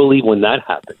for. And I believe when that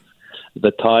happens,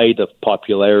 the tide of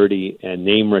popularity and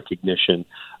name recognition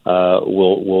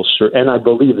will serve. And I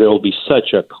believe there will be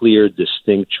such a clear,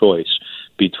 distinct choice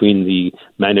between the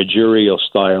managerial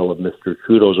style of Mr.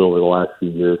 Trudeau's over the last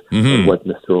few years and what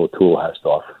Mr. O'Toole has to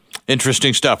offer.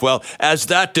 Interesting stuff. Well, as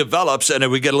that develops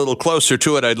and we get a little closer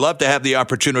to it, I'd love to have the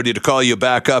opportunity to call you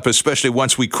back up, especially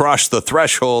once we cross the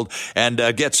threshold and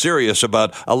get serious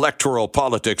about electoral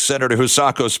politics. Senator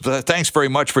Housakos, thanks very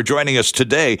much for joining us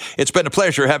today. It's been a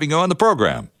pleasure having you on the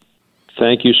program.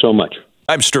 Thank you so much.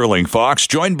 I'm Sterling Fox,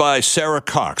 joined by Sarah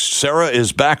Cox. Sarah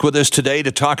is back with us today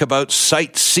to talk about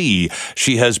Site C.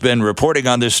 She has been reporting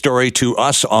on this story to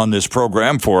us on this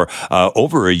program for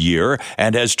over a year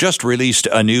and has just released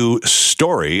a new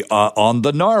story on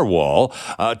the Narwhal,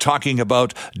 talking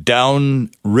about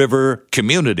downriver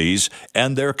communities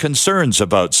and their concerns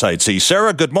about Site C.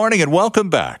 Sarah, good morning and welcome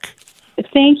back.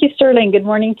 Thank you, Sterling. Good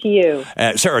morning to you.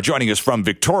 Sarah joining us from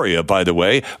Victoria, by the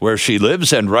way, where she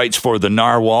lives and writes for the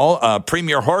Narwhal.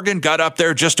 Premier Horgan got up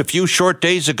there just a few short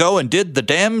days ago and did the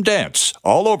damn dance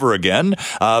all over again,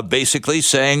 basically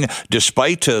saying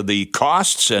despite the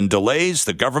costs and delays,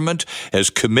 the government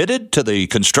has committed to the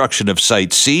construction of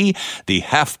Site C. The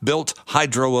half-built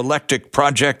hydroelectric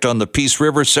project on the Peace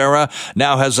River, Sarah,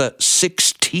 now has a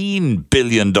 $16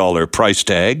 billion price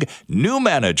tag, new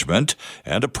management,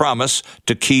 and a promise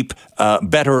to keep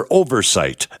better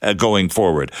oversight going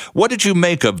forward. What did you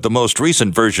make of the most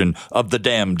recent version of the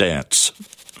damn dance?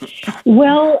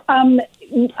 Well,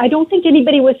 I don't think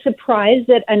anybody was surprised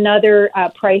that another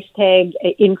price tag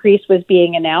increase was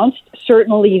being announced.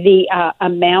 Certainly the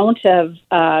amount of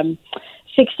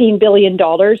 $16 billion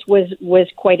was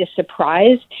quite a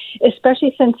surprise,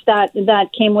 especially since that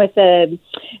came with the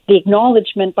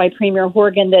acknowledgement by Premier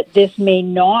Horgan that this may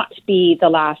not be the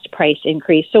last price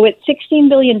increase. So at $16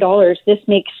 billion, this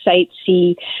makes Site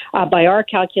C, by our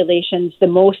calculations, the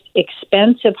most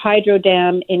expensive hydro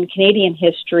dam in Canadian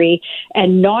history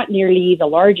and not nearly the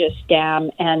largest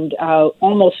dam. And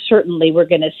almost certainly we're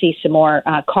going to see some more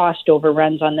cost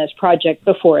overruns on this project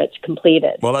before it's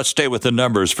completed. Well, let's stay with the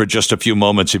numbers for just a few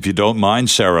moments, if you don't mind,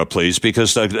 Sarah, please,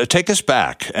 because take us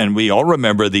back. And we all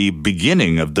remember the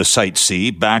beginning of the Site C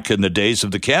back in the days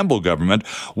of the Campbell government.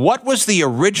 What was the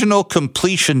original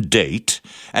completion date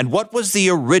and what was the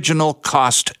original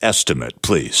cost estimate,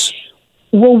 please?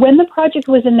 Well, when the project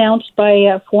was announced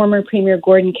by former Premier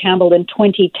Gordon Campbell in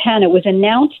 2010, it was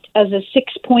announced as a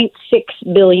 $6.6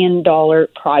 billion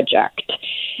project.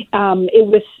 It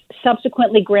was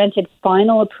subsequently granted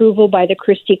final approval by the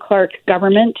Christy Clark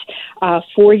government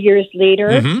 4 years later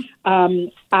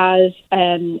as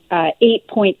an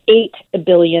 $8.8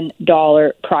 billion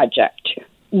project.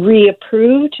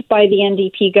 Reapproved by the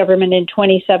NDP government in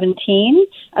 2017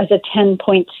 as a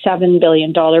 $10.7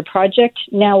 billion project.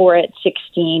 Now we're at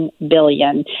 $16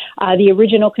 billion. The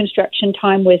original construction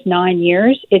time was 9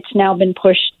 years. It's now been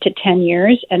pushed to 10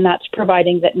 years, and that's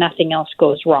providing that nothing else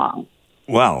goes wrong.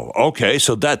 Wow. Okay.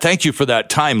 So thank you for that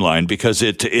timeline, because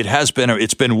it's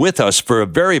been with us for a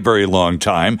very, very long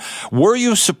time. Were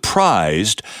you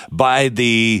surprised by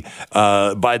the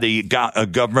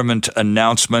government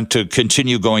announcement to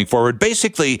continue going forward?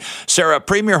 Basically, Sarah,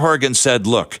 Premier Horgan said,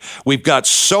 look, we've got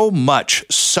so much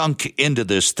sunk into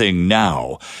this thing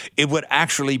now, it would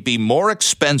actually be more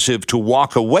expensive to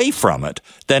walk away from it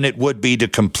than it would be to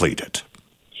complete it.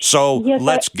 So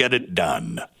let's get it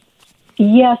done.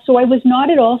 Yeah, so I was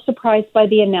not at all surprised by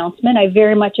the announcement. I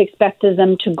very much expected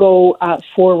them to go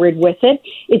forward with it.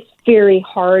 It's very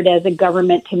hard as a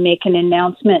government to make an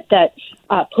announcement that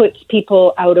puts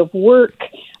people out of work,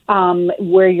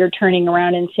 where you're turning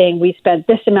around and saying, we spent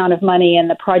this amount of money and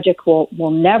the project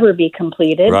will never be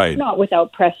completed. Right. Not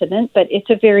without precedent, but it's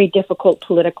a very difficult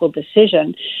political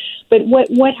decision. But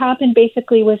what happened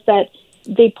basically was that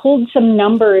they pulled some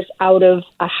numbers out of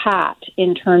a hat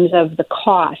in terms of the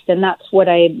cost, and that's what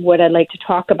I'd like to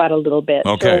talk about a little bit.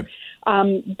 Okay.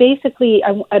 So, basically,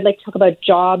 I'd like to talk about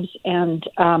jobs and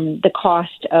the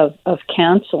cost of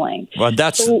canceling. Well,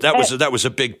 that was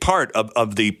a big part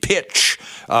of the pitch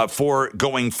for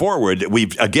going forward.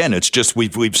 We've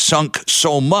sunk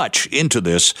so much into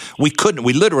this, we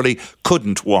literally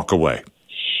couldn't walk away.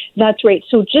 That's right.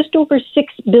 So just over $6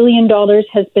 billion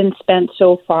has been spent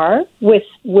so far, with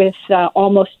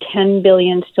almost $10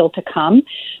 billion still to come.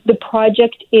 The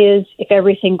project is, if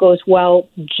everything goes well,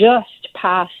 just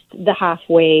past the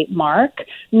halfway mark,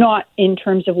 not in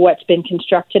terms of what's been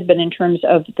constructed, but in terms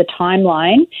of the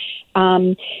timeline.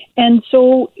 And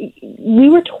so we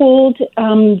were told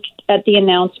at the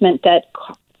announcement that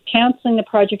canceling the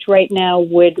project right now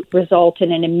would result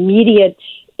in an immediate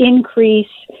increase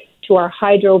to our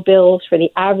hydro bills for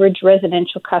the average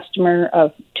residential customer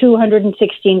of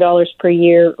 $216 per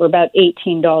year, or about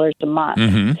 $18 a month.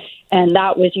 Mm-hmm. And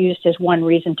that was used as one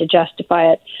reason to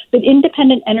justify it. But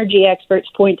independent energy experts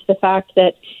point to the fact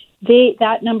that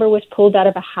that number was pulled out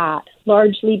of a hat,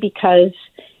 largely because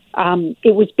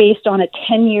it was based on a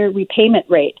 10-year repayment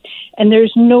rate. And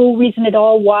there's no reason at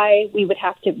all why we would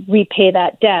have to repay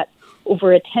that debt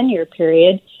over a 10-year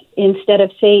period instead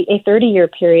of, say, a 30-year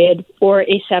period or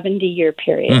a 70-year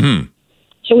period. Mm-hmm.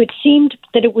 So it seemed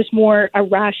that it was more a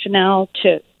rationale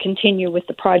to continue with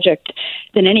the project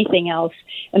than anything else.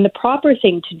 And the proper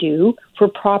thing to do for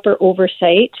proper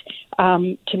oversight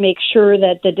to make sure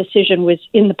that the decision was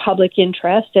in the public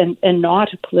interest and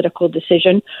not a political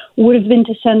decision would have been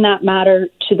to send that matter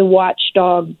to the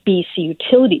watchdog BC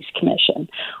Utilities Commission,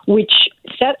 which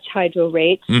sets hydro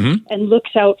rates and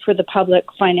looks out for the public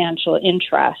financial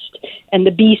interest. And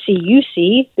the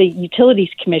BCUC, the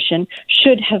Utilities Commission,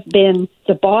 should have been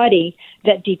the body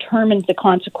that determines the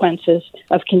consequences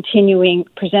of continuing,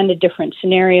 presented different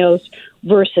scenarios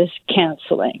versus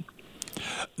canceling.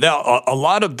 Now, a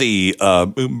lot of the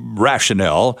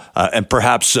rationale and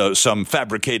perhaps some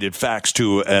fabricated facts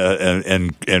to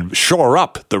and shore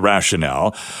up the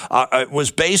rationale was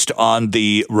based on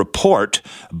the report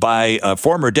by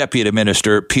former Deputy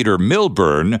Minister Peter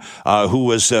Milburn, who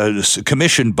was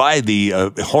commissioned by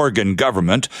the Horgan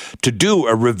government to do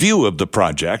a review of the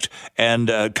project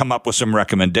and come up with some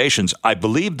recommendations. I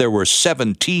believe there were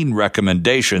 17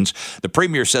 recommendations. The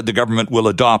Premier said the government will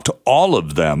adopt all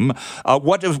of them.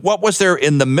 What was there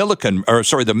in the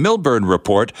Milburn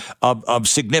report of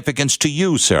significance to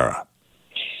you, Sarah?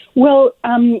 Well,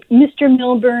 Mr.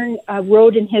 Milburn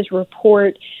wrote in his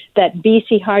report that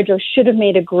BC Hydro should have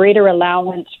made a greater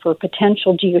allowance for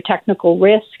potential geotechnical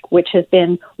risk, which has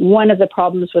been one of the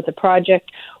problems with the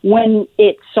project when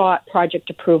it sought project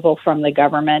approval from the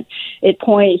government. He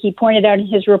pointed out in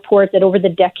his report that over the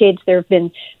decades there have been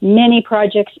many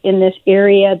projects in this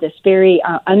area, this very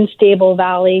unstable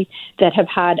valley, that have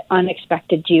had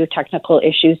unexpected geotechnical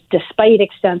issues despite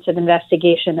extensive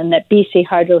investigation, and that BC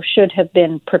Hydro should have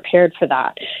been prepared for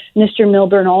that. Mr.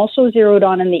 Milburn also zeroed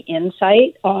on the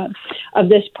insight of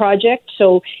this project.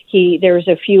 So there's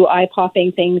a few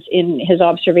eye-popping things in his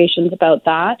observations about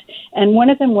that. And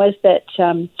one of them was that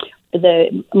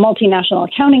the multinational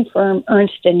accounting firm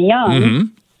Ernst &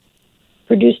 Young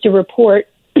produced a report,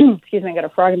 excuse me, I got a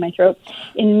frog in my throat,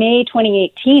 in May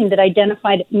 2018 that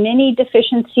identified many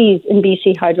deficiencies in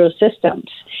BC Hydro systems.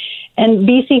 And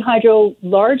BC Hydro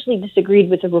largely disagreed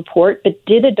with the report, but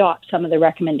did adopt some of the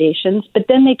recommendations. But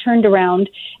then they turned around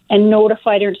and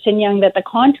notified Ernst & Young that the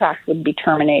contract would be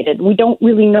terminated. We don't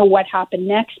really know what happened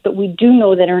next, but we do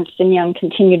know that Ernst & Young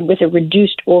continued with a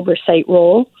reduced oversight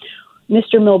role.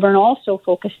 Mr. Milburn also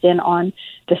focused in on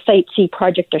the Site C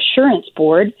Project Assurance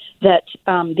Board that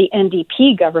the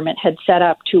NDP government had set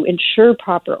up to ensure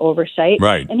proper oversight.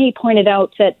 Right. And he pointed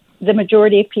out that the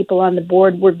majority of people on the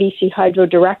board were BC Hydro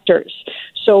directors,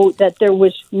 so that there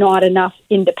was not enough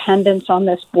independence on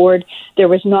this board. There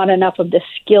was not enough of the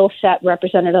skill set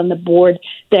represented on the board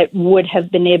that would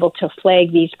have been able to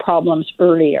flag these problems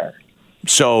earlier.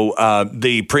 So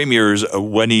the Premier's,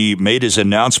 when he made his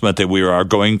announcement that we are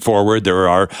going forward, there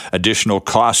are additional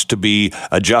costs to be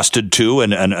adjusted to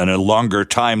and a longer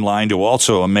timeline to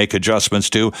also make adjustments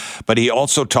to. But he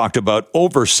also talked about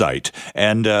oversight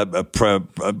and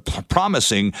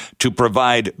promising to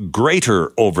provide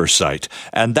greater oversight.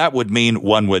 And that would mean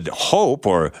one would hope,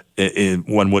 or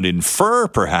one would infer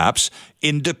perhaps,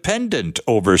 independent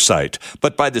oversight.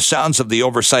 But by the sounds of the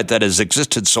oversight that has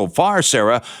existed so far,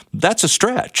 Sarah, that's a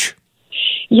stretch.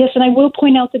 Yes, and I will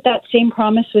point out that same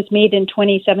promise was made in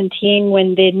 2017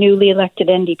 when the newly elected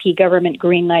NDP government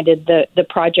greenlighted the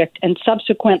project, and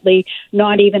subsequently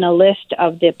not even a list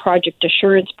of the Project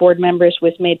Assurance Board members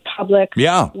was made public.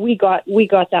 Yeah. We got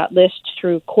that list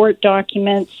through court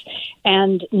documents,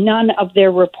 and none of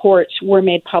their reports were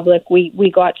made public.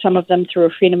 We got some of them through a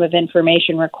Freedom of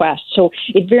Information request. So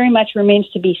it very much remains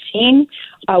to be seen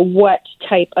what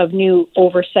type of new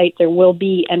oversight there will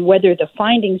be and whether the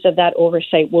findings of that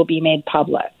oversight will be made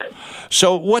public.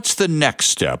 So what's the next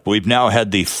step? We've now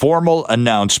had the formal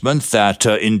announcement that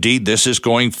indeed this is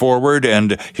going forward,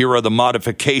 and here are the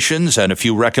modifications and a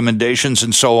few recommendations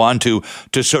and so on to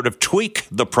sort of tweak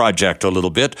the project a little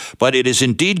bit, but it is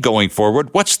indeed going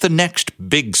forward. What's the next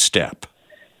big step?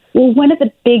 Well, one of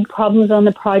the big problems on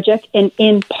the project, and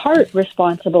in part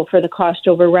responsible for the cost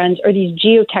overruns, are these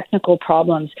geotechnical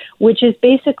problems, which is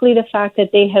basically the fact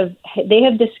that they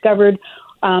have discovered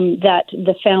that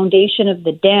the foundation of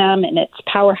the dam and its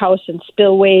powerhouse and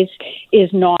spillways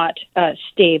is not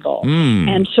stable.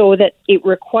 And so that it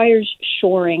requires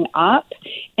shoring up.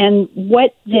 And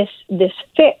what this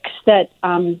fix that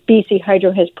BC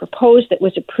Hydro has proposed, that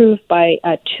was approved by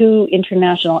 2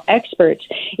 international experts,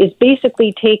 is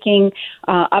basically taking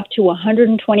up to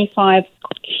 125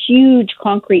 huge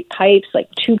concrete pipes, like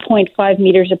 2.5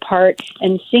 meters apart,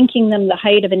 and sinking them the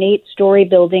height of an 8-story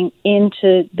building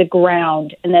into the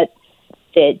ground, and that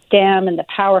the dam and the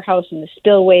powerhouse and the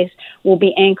spillways will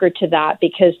be anchored to that,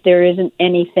 because there isn't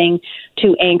anything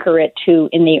to anchor it to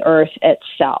in the earth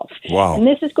itself. Wow. And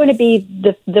this is going to be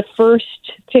the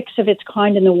first fix of its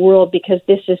kind in the world, because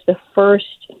this is the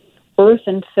first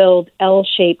earthen-filled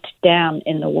L-shaped dam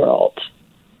in the world.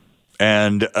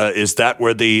 And is that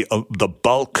where the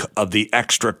bulk of the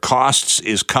extra costs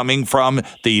is coming from?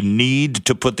 The need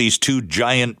to put these 2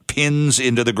 giant pins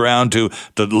into the ground to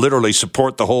literally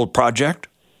support the whole project?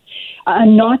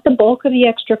 Not the bulk of the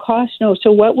extra cost, no.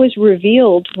 So what was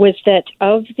revealed was that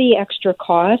of the extra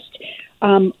cost,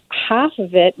 half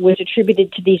of it was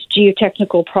attributed to these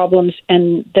geotechnical problems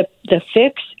and the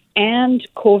fix and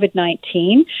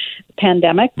COVID-19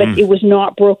 pandemic, but it was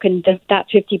not broken. That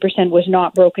 50% was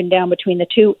not broken down between the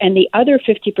two, and the other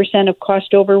 50% of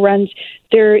cost overruns,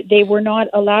 they were not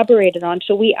elaborated on.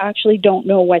 So we actually don't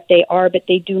know what they are, but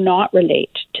they do not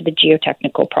relate to the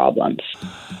geotechnical problems.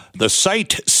 The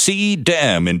Site C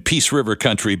Dam in Peace River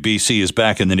Country, BC, is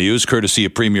back in the news, courtesy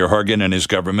of Premier Horgan and his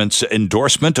government's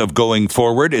endorsement of going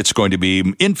forward. It's going to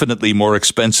be infinitely more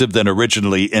expensive than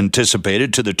originally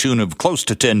anticipated, to the tune of close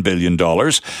to $10 billion.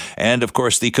 And, of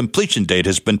course, the completion date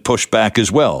has been pushed back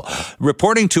as well.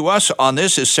 Reporting to us on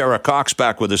this is Sarah Cox,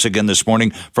 back with us again this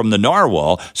morning from the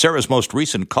Narwhal. Sarah's most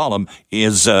recent column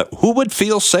is Who Would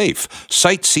Feel Safe?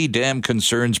 Site C Dam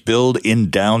Concerns Build in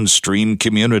Downstream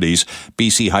Communities.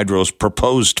 BC Hydro's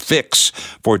proposed fix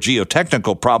for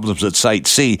geotechnical problems at Site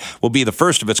C will be the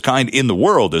first of its kind in the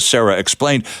world, as Sarah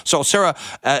explained. So, Sarah,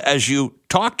 as you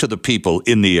talk to the people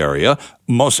in the area,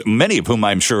 many of whom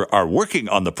I'm sure are working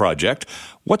on the project,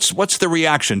 what's the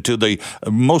reaction to the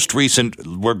most recent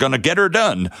 "we're going to get her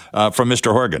done" from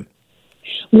Mr. Horgan?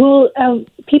 Well,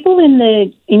 people in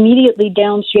the immediately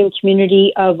downstream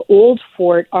community of Old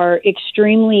Fort are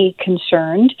extremely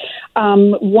concerned.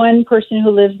 One person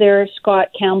who lives there, Scott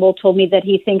Campbell, told me that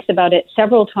he thinks about it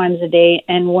several times a day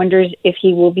and wonders if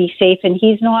he will be safe, and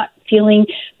he's not feeling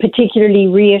particularly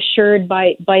reassured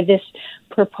by this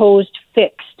proposed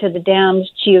fix to the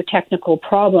dam's geotechnical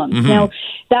problems. Mm-hmm. Now,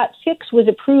 that fix was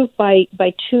approved by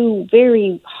 2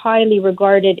 very highly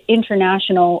regarded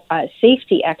international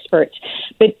safety experts,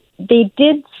 but they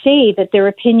did say that their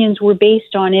opinions were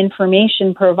based on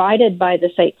information provided by the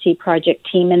Site C project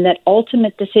team, and that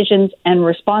ultimate decisions and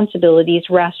responsibilities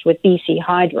rest with BC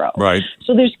Hydro. Right.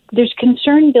 So there's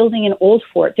concern building in Old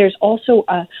Fort. There's also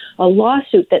a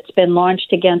lawsuit that's been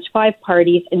launched against 5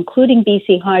 parties, including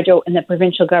BC Hydro and the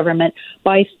provincial government,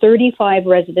 by 35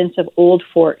 residents of Old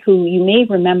Fort, who you may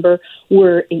remember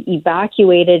were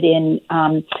evacuated in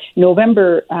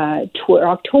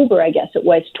October, I guess it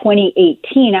was,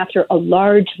 2018, after a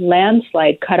large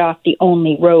landslide cut off the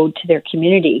only road to their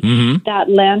community. Mm-hmm. That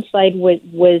landslide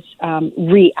was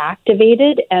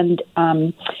reactivated, and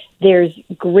there's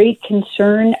great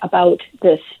concern about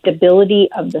the stability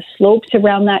of the slopes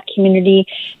around that community,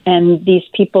 and these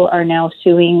people are now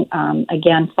suing,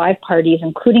 again, 5 parties,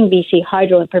 including BC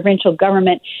Hydro and provincial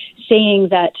government, saying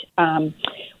that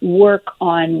work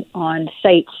on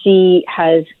Site C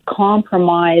has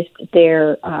compromised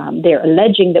they're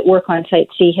alleging that work on Site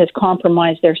C has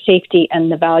compromised their safety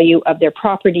and the value of their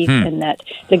properties, and that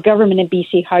the government and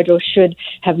BC Hydro should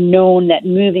have known that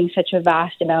moving such a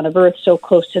vast amount of earth so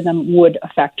close to them would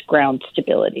affect ground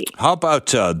stability. How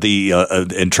about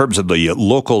in terms of the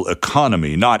local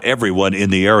economy? Not everyone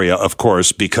in the area, of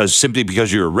course, simply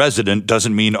because you're a resident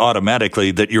doesn't mean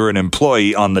automatically that you're an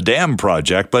employee on the dam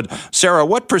project. But Sarah,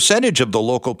 what percentage of the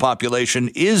local population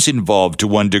is involved to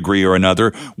one degree or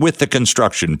another with the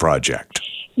construction project?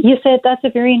 You said that's a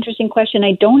very interesting question.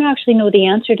 I don't actually know the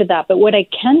answer to that, but what I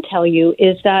can tell you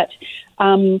is that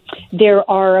there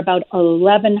are about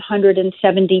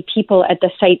 1,170 people at the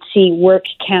Site C work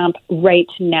camp right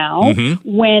now.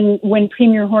 Mm-hmm. When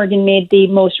Premier Horgan made the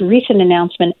most recent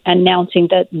announcement announcing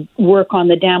that work on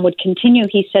the dam would continue,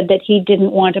 he said that he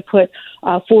didn't want to put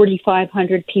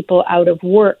 4,500 people out of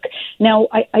work. Now,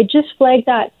 I just flagged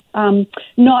that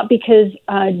not because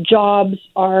jobs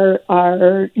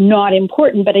are not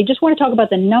important, but I just want to talk about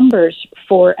the numbers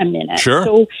for a minute. Sure.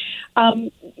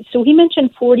 So he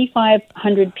mentioned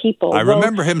 4,500 people. I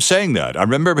remember him saying that. I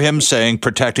remember him saying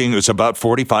protecting is about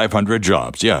 4,500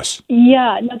 jobs. Yes.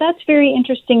 Yeah. Now that's very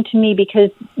interesting to me because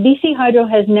BC Hydro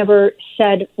has never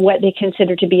said what they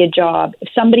consider to be a job. If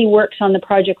somebody works on the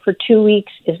project for 2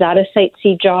 weeks, is that a Site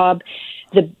C job?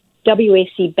 The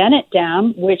WAC Bennett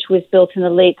Dam, which was built in the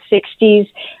late 60s,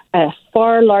 a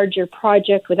far larger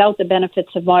project without the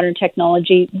benefits of modern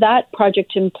technology. That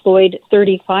project employed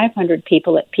 3,500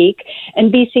 people at peak.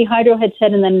 And BC Hydro had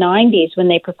said in the 90s when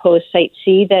they proposed Site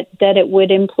C that it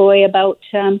would employ about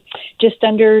just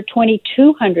under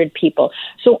 2,200 people.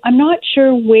 So I'm not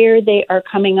sure where they are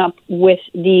coming up with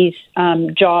these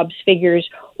jobs figures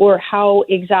or how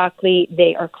exactly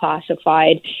they are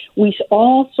classified. We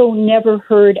also never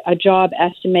heard a job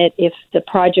estimate if the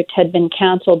project had been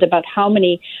canceled about how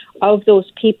many of those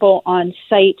people on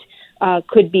site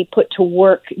could be put to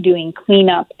work doing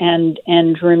cleanup and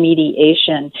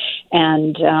remediation.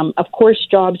 And of course,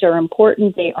 jobs are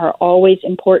important. They are always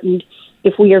important.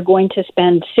 If we are going to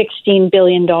spend $16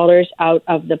 billion out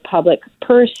of the public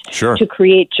purse to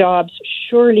create jobs,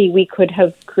 surely we could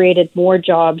have created more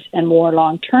jobs and more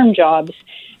long-term jobs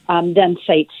than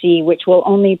Site C, which will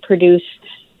only produce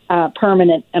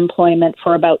permanent employment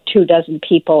for about 24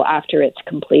 people after it's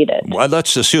completed. Well,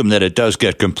 let's assume that it does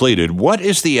get completed. What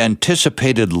is the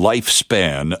anticipated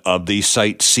lifespan of the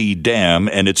Site C dam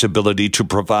and its ability to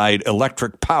provide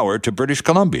electric power to British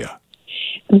Columbia?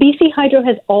 BC Hydro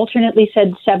has alternately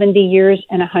said 70 years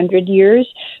and 100 years,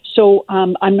 so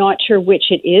I'm not sure which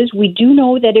it is. We do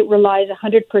know that it relies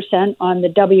 100% on the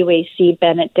WAC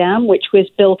Bennett Dam, which was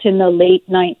built in the late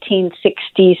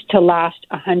 1960s to last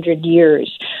 100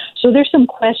 years. So there's some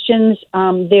questions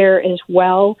there as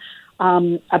well.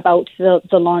 About the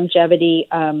longevity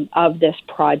of this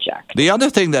project. The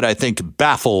other thing that I think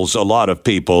baffles a lot of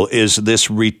people is this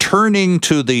returning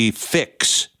to the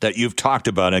fix that you've talked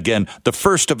about. Again, the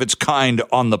first of its kind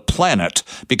on the planet,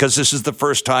 because this is the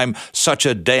first time such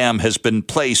a dam has been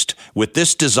placed with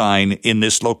this design in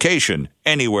this location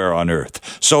anywhere on Earth.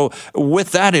 So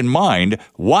with that in mind,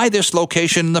 why this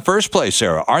location in the first place,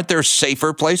 Sarah? Aren't there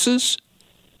safer places?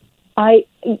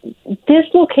 This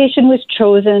location was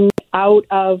chosen out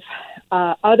of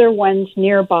other ones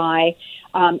nearby,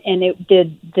 and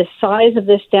the size of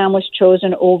this dam was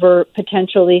chosen over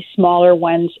potentially smaller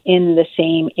ones in the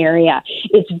same area.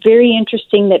 It's very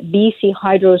interesting that BC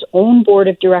Hydro's own board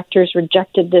of directors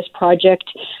rejected this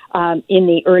project in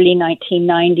the early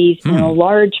 1990s, in a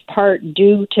large part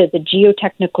due to the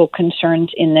geotechnical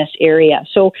concerns in this area.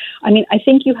 So, I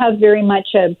think you have very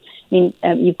much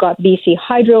you've got BC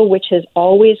Hydro, which has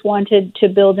always wanted to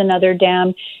build another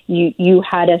dam. You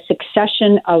had a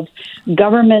succession of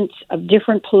governments of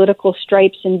different political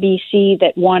stripes in BC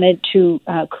that wanted to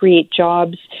create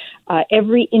jobs.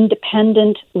 Every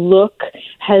independent look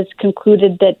has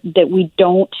concluded that we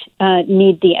don't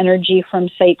need the energy from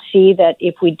Site C, that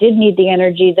if we did need the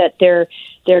energy, that they're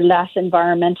less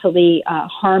environmentally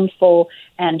harmful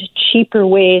and cheaper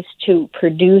ways to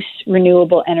produce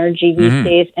renewable energy these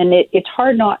days. And it's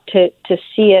hard not to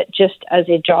see it just as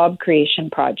a job creation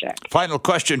project. Final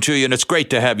question to you, and it's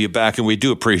great to have you back, and we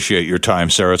do appreciate your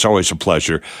time, Sarah. It's always a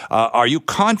pleasure. Are you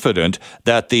confident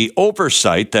that the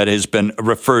oversight that has been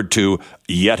referred to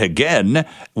yet again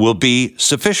will be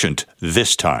sufficient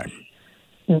this time?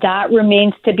 That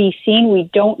remains to be seen. We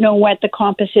don't know what the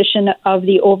composition of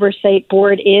the oversight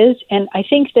board is, and I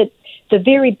think that the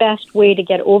very best way to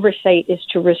get oversight is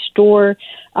to restore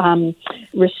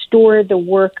the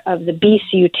work of the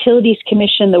BC Utilities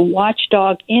Commission, the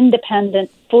watchdog,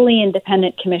 fully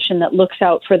independent commission that looks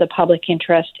out for the public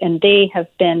interest, and they have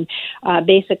been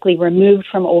basically removed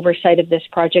from oversight of this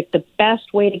project. The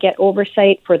best way to get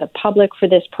oversight for the public for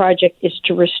this project is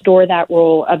to restore that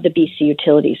role of the BC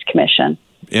Utilities Commission.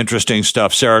 Interesting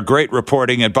stuff, Sarah. Great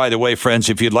reporting. And by the way, friends,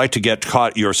 if you'd like to get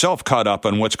yourself caught up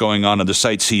on what's going on in the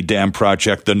Site C Dam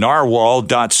project, the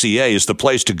narwhal.ca is the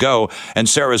place to go. And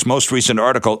Sarah's most recent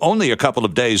article, only a couple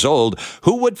of days old,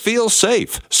 Who Would Feel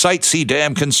Safe? Site C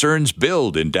Dam Concerns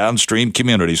Build in Downstream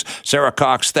Communities. Sarah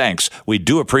Cox, thanks. We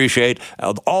do appreciate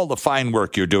all the fine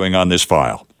work you're doing on this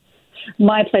file.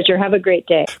 My pleasure. Have a great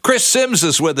day. Chris Sims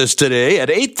is with us today at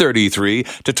 8:33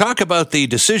 to talk about the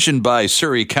decision by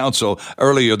Surrey Council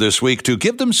earlier this week to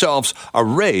give themselves a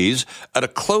raise at a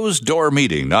closed-door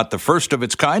meeting. Not the first of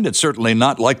its kind. It's certainly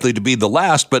not likely to be the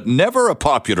last, but never a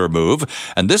popular move.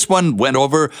 And this one went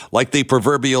over like the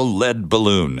proverbial lead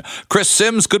balloon. Chris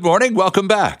Sims, good morning. Welcome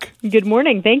back. Good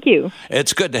morning. Thank you.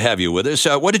 It's good to have you with us.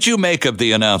 What did you make of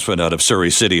the announcement out of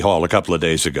Surrey City Hall a couple of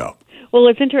days ago? Well,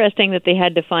 it's interesting that they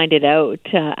had to find it out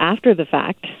after the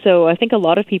fact. So I think a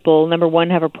lot of people, number one,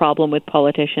 have a problem with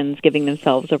politicians giving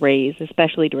themselves a raise,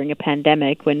 especially during a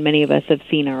pandemic when many of us have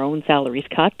seen our own salaries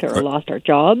cut or lost our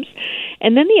jobs.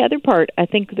 And then the other part, I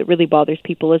think, that really bothers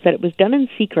people is that it was done in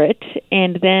secret,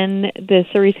 and then the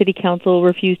Surrey City Council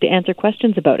refused to answer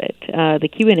questions about it. The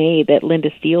Q&A that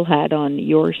Linda Steele had on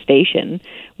your station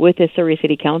with the Surrey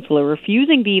City Councillor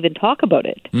refusing to even talk about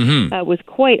it was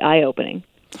quite eye-opening.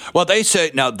 Well, they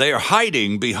say now they are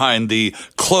hiding behind the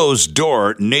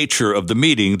closed-door nature of the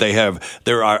meeting.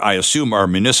 There are, I assume, are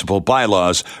municipal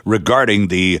bylaws regarding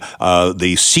the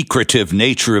secretive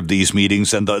nature of these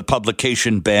meetings and the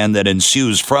publication ban that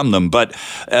ensues from them. But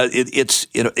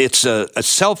it's a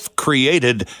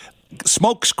self-created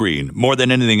smokescreen more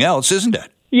than anything else, isn't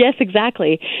it? Yes,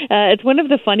 exactly. It's one of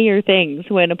the funnier things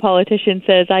when a politician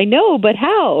says, "I know, but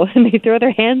how?" And they throw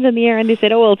their hands in the air and they say,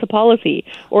 "Oh, well, it's a policy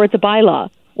or it's a bylaw."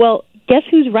 Well, guess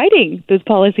who's writing those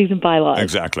policies and bylaws?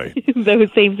 Exactly. Those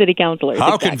same city councilors.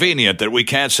 How exactly. convenient that we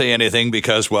can't say anything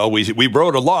because, well, we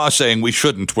wrote a law saying we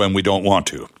shouldn't when we don't want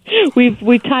to.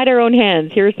 We've tied our own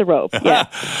hands. Here's the rope. Yeah.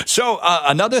 So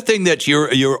another thing that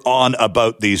you're on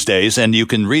about these days, and you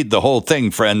can read the whole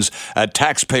thing, friends, at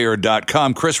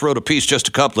taxpayer.com. Chris wrote a piece just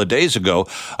a couple of days ago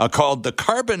called "The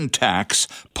Carbon Tax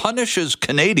Punishes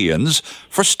Canadians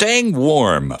for Staying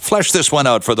Warm." Flesh this one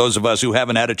out for those of us who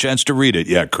haven't had a chance to read it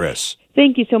yet, Chris.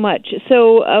 Thank you so much.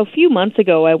 So a few months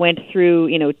ago, I went through,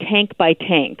 tank by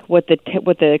tank, what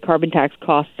the carbon tax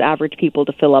costs average people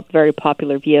to fill up very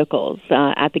popular vehicles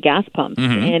at the gas pumps,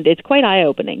 and it's quite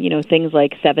eye-opening. Things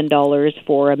like $7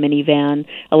 for a minivan,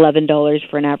 $11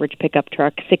 for an average pickup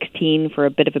truck, $16 for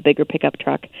a bit of a bigger pickup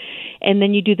truck, and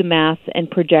then you do the math and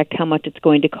project how much it's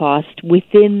going to cost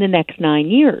within the next 9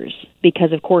 years.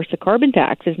 Because, of course, the carbon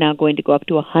tax is now going to go up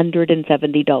to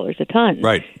 $170 a ton.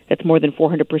 Right. That's more than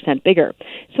 400% bigger.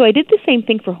 So I did the same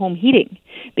thing for home heating,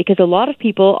 because a lot of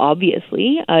people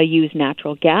obviously use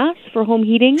natural gas for home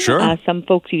heating. Sure. Some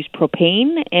folks use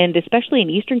propane, and especially in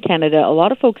Eastern Canada, a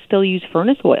lot of folks still use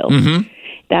furnace oil.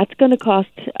 That's going to cost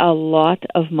a lot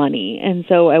of money. And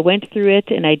so I went through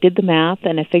it and I did the math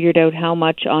and I figured out how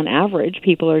much on average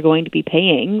people are going to be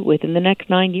paying within the next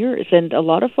 9 years. And a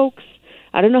lot of folks,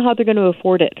 I don't know how they're going to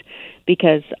afford it,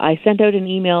 because I sent out an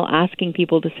email asking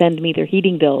people to send me their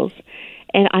heating bills,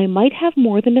 and I might have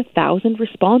more than 1,000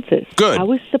 responses. Good. I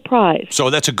was surprised. So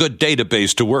that's a good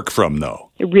database to work from, though.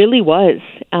 It really was.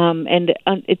 And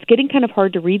it's getting kind of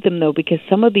hard to read them, though, because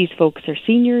some of these folks are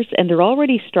seniors, and they're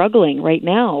already struggling right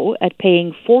now at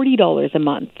paying $40 a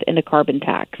month in a carbon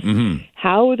tax.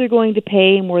 How they're going to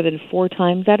pay more than 4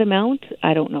 times that amount,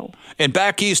 I don't know. And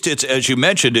back east, it's, as you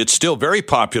mentioned, it's still very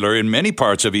popular in many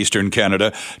parts of Eastern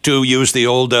Canada to use the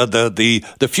old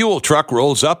the fuel truck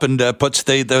rolls up and puts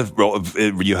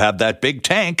you have that big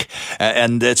tank,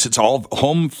 and it's all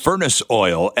home furnace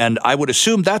oil, and I would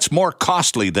assume that's more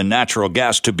costly than natural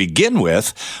gas to begin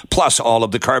with. Plus all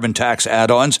of the carbon tax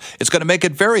add-ons, it's going to make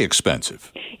it very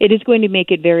expensive. It is going to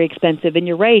make it very expensive, and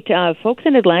you're right. Folks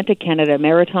in Atlantic Canada,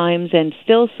 Maritimes, and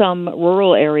still some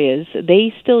rural areas,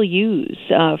 they still use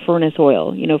furnace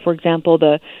oil. For example,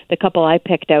 the couple I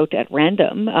picked out at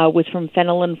random was from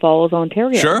Fenelon Falls,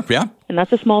 Ontario. Sure, yeah. And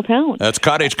that's a small town. That's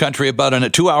cottage country, about a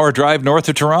 2-hour drive north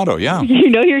of Toronto, yeah. You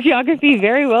know your geography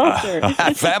very well, sir. I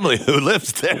have family who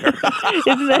lives there.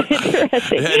 Isn't that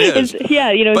interesting? It is.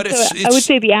 But I would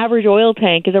say the average oil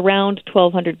tank is around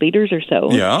 1,200 liters or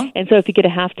so. Yeah. And so if you get a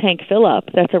half-tank fill-up,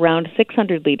 that's around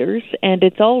 600 liters, and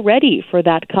it's already, for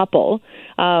that couple,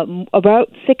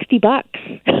 about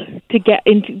 $60 to get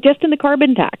just in the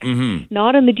carbon tax,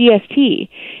 not in the GST,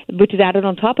 which is added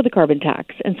on top of the carbon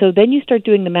tax. And so then you start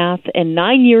doing the math, and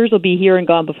 9 years will be here and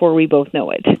gone before we both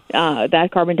know it. That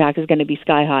carbon tax is going to be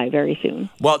sky high very soon.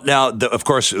 Well, now, of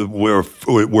course, we're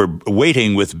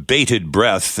waiting with bated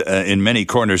breath in many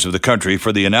corners of the country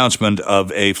for the announcement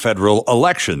of a federal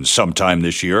election sometime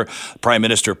this year. Prime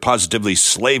Minister positively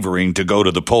slavering to go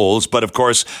to the polls, but of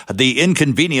course, the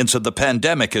inconvenience of the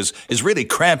pandemic is really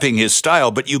cramping his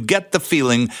style. But you get the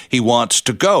feeling he wants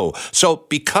to go. So,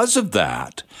 because of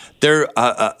that,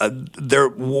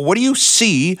 what do you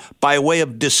see by way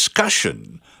of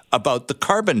discussion about the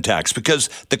carbon tax? Because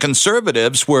the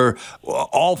Conservatives were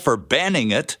all for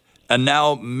banning it, and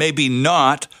now maybe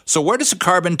not. So where does the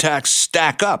carbon tax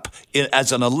stack up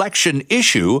as an election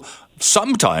issue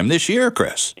sometime this year,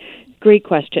 Chris? Great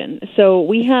question. So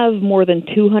we have more than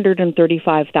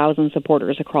 235,000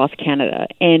 supporters across Canada,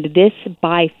 and this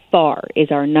by far is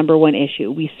our number one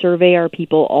issue. We survey our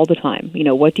people all the time. You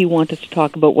know, what do you want us to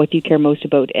talk about? What do you care most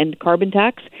about? And carbon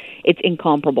tax, it's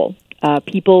incomparable.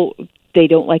 People, they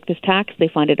don't like this tax. They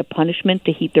find it a punishment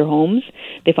to heat their homes.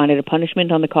 They find it a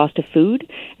punishment on the cost of food,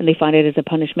 and they find it as a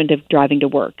punishment of driving to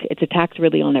work. It's a tax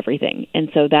really on everything.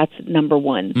 And so that's number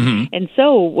one. Mm-hmm. And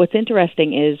so what's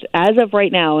interesting is, as of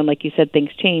right now, and like you said, things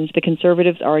change, the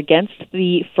Conservatives are against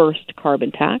the first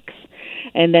carbon tax.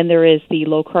 And then there is the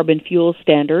low carbon fuel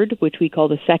standard, which we call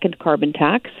the second carbon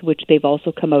tax, which they've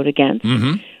also come out against.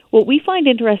 Mm-hmm. What we find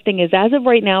interesting is, as of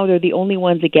right now, they're the only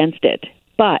ones against it.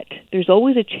 But there's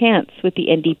always a chance with the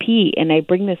NDP, and I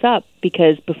bring this up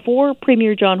because before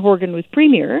Premier John Horgan was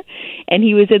Premier, and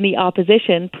he was in the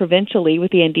opposition provincially with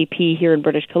the NDP here in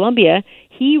British Columbia,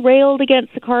 he railed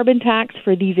against the carbon tax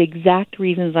for these exact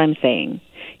reasons I'm saying.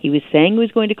 He was saying it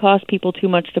was going to cost people too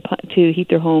much to heat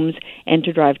their homes and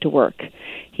to drive to work.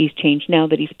 He's changed now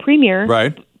that he's Premier,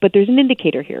 right? But there's an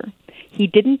indicator here. He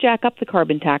didn't jack up the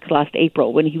carbon tax last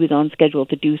April when he was on schedule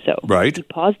to do so. Right. He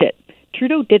paused it.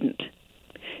 Trudeau didn't.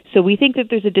 So we think that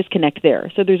there's a disconnect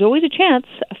there. So there's always a chance,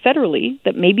 federally,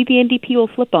 that maybe the NDP will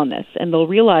flip on this, and they'll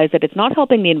realize that it's not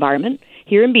helping the environment.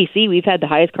 Here in BC, we've had the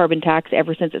highest carbon tax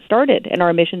ever since it started, and our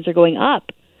emissions are going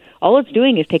up. All it's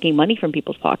doing is taking money from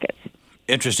people's pockets.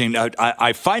 Interesting.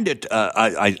 I find it.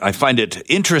 I find it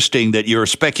interesting that you're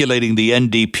speculating the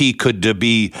NDP could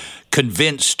be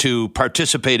convinced to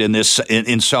participate in this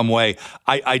in some way.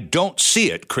 I don't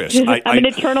see it, Chris. I'm an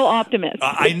eternal optimist.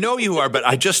 I know you are, but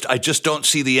I just don't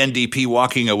see the NDP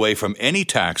walking away from any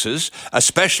taxes,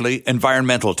 especially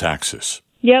environmental taxes.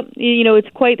 Yep, you know, it's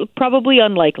quite probably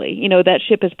unlikely. You know, that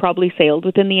ship has probably sailed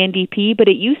within the NDP, but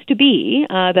it used to be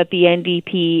that the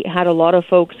NDP had a lot of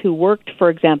folks who worked, for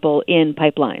example, in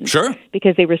pipelines. Sure.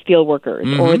 Because they were steel workers,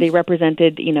 mm-hmm. or they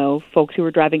represented, you know, folks who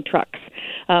were driving trucks.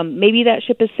 Maybe that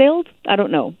ship has sailed. I don't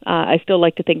know. I still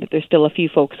like to think that there's still a few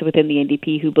folks within the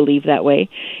NDP who believe that way.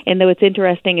 And though what's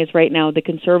interesting is right now the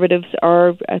Conservatives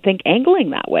are, I think,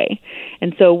 angling that way.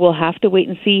 And so we'll have to wait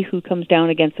and see who comes down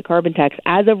against the carbon tax.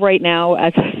 As of right now,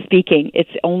 as I'm speaking, it's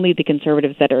only the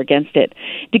Conservatives that are against it.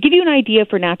 To give you an idea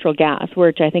for natural gas,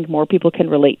 which I think more people can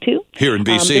relate to. Here in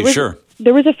BC, sure.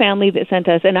 There was a family that sent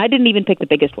us, and I didn't even pick the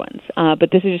biggest ones,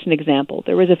 but this is just an example.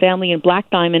 There was a family in Black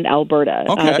Diamond, Alberta.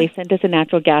 Okay. They sent us a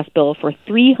natural gas bill for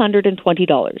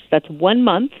 $320. That's 1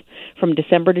 month from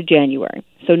December to January,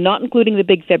 so not including the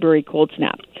big February cold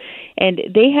snap. And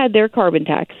they had their carbon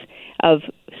tax of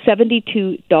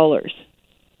 $73.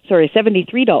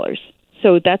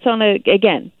 So that's on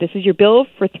again, this is your bill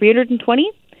for $320.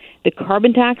 The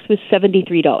carbon tax was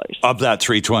 $73. Of that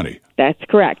 $320. That's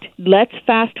correct. Let's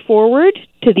fast forward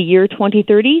to the year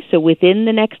 2030. So within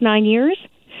the next 9 years,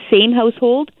 same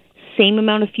household, same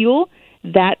amount of fuel,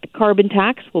 that carbon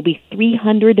tax will be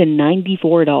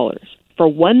 $394 for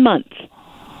 1 month.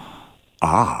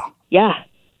 Ah. Yeah.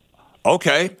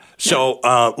 Okay. So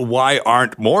why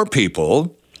aren't more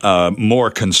people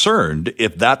more concerned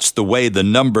if that's the way the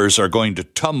numbers are going to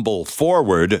tumble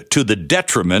forward to the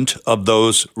detriment of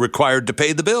those required to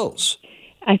pay the bills?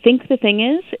 I think the thing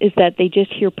is that they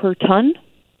just hear per ton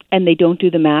and they don't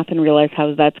do the math and realize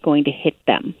how that's going to hit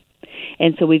them.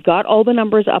 And so we've got all the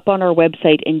numbers up on our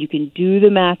website and you can do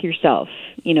the math yourself.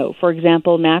 You know, for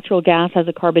example, natural gas has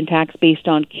a carbon tax based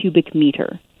on cubic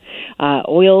meter.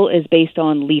 Oil is based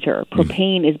on liter.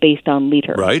 Propane is based on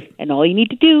liter. Right. And all you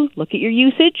need to do, look at your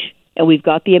usage, and we've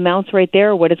got the amounts right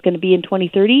there, what it's going to be in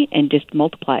 2030, and just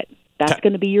multiply it. That's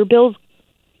going to be your bills.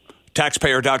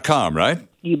 Taxpayer.com, right?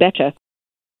 You betcha.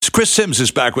 Chris Sims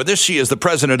is back with us. She is the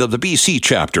president of the BC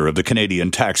chapter of the Canadian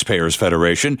Taxpayers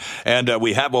Federation. And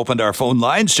we have opened our phone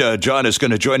lines. John is going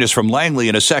to join us from Langley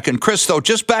in a second. Chris, though,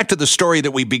 just back to the story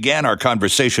that we began our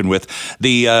conversation with,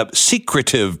 the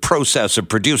secretive process of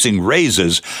producing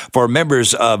raises for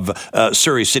members of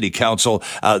Surrey City Council.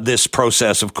 This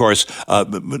process, of course,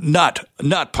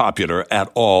 not popular at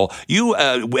all. You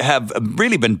have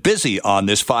really been busy on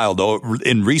this file, though,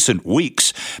 in recent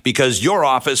weeks, because your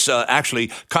office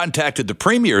actually contacted the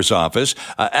Premier's office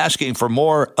asking for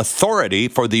more authority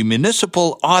for the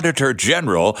Municipal Auditor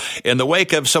General in the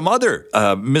wake of some other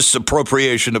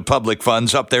misappropriation of public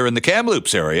funds up there in the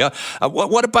Kamloops area.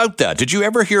 What about that? Did you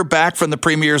ever hear back from the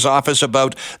Premier's office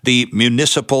about the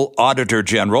Municipal Auditor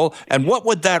General? And what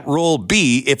would that role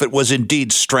be if it was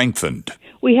indeed strengthened?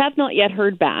 We have not yet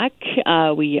heard back.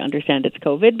 We understand it's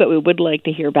COVID, but we would like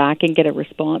to hear back and get a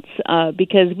response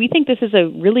because we think this is a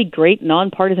really great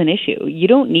nonpartisan issue. You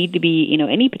don't need to be,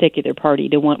 any particular party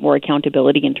to want more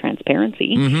accountability and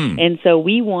transparency. Mm-hmm. And so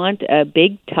we want a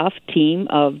big, tough team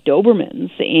of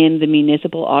Dobermans in the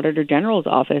Municipal Auditor General's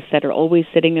office that are always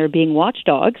sitting there being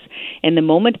watchdogs. And the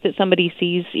moment that somebody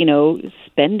sees,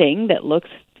 spending that looks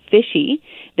fishy,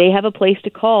 they have a place to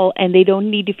call, and they don't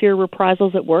need to fear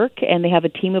reprisals at work, and they have a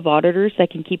team of auditors that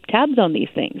can keep tabs on these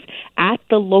things at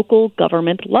the local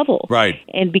government level. Right.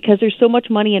 And because there's so much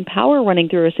money and power running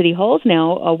through our city halls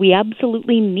now, we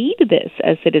absolutely need this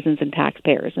as citizens and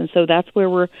taxpayers. And so that's where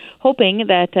we're hoping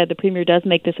that the Premier does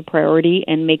make this a priority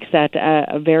and makes that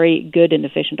a very good and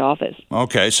efficient office.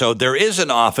 Okay, so there is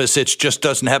an office, it just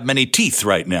doesn't have many teeth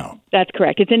right now. That's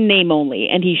correct. It's in name only,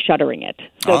 and he's shuttering it.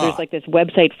 So there's like this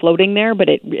website floating there, but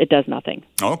it does nothing.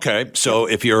 Okay. So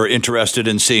if you're interested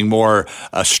in seeing more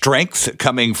strength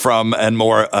coming from and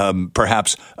more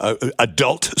perhaps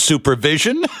adult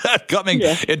supervision coming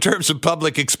in terms of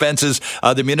public expenses,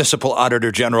 the Municipal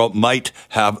Auditor General might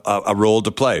have a role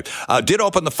to play. Did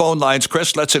open the phone lines.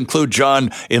 Chris, let's include John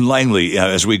in Langley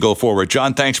as we go forward.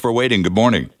 John, thanks for waiting. Good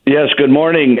morning. Yes, good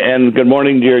morning, and good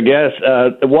morning to your guests.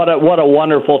 What a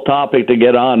wonderful topic to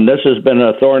get on. This has been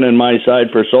a thorn in my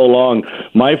side for so long.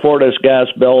 My Fortis gas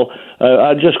bill,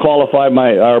 I just qualify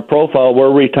our profile.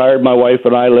 We're retired. My wife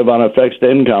and I live on a fixed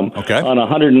income. Okay. On a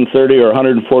 $130 or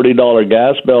 $140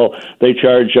 gas bill, they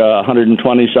charge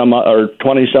 $20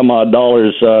 some odd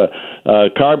dollars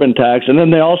carbon tax, and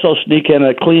then they also sneak in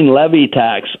a clean levy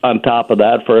tax on top of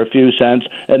that for a few cents,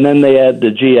 and then they add the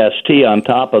GST on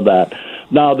top of that.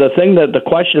 Now, the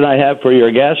question I have for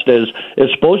your guest is,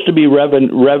 it's supposed to be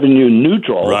revenue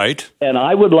neutral. Right. And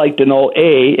I would like to know,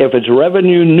 A, if it's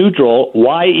revenue neutral,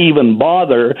 why even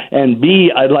bother? And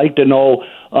B, I'd like to know,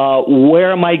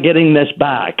 where am I getting this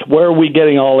back? Where are we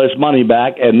getting all this money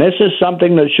back? And this is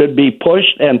something that should be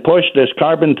pushed and pushed. This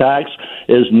carbon tax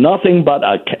is nothing but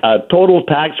a total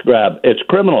tax grab. It's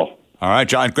criminal. All right,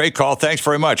 John, great call. Thanks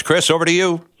very much. Chris, over to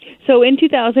you. So in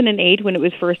 2008, when it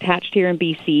was first hatched here in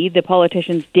BC, the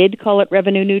politicians did call it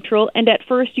revenue neutral, and at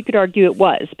first you could argue it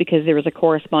was because there was a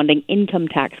corresponding income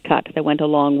tax cut that went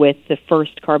along with the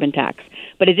first carbon tax.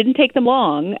 But it didn't take them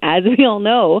long, as we all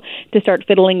know, to start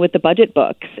fiddling with the budget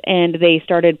books, and they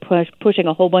started pushing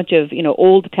a whole bunch of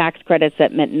old tax credits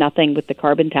that meant nothing with the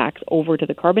carbon tax over to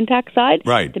the carbon tax side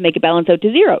to make it balance out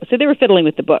to zero. So they were fiddling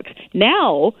with the books.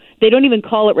 Now they don't even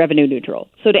call it revenue neutral.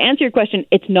 So to answer your question,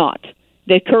 it's not.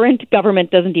 The current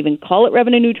government doesn't even call it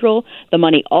revenue neutral. The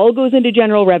money all goes into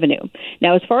general revenue.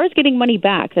 Now, as far as getting money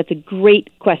back, that's a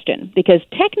great question because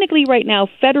technically right now,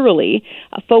 federally,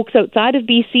 folks outside of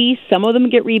BC, some of them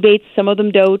get rebates, some of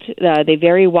them don't. They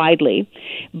vary widely.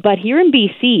 But here in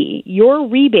BC, your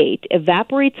rebate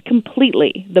evaporates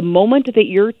completely the moment that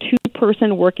your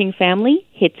two-person working family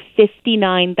hits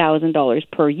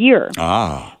 $59,000 per year.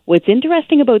 What's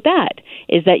interesting about that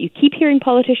is that you keep hearing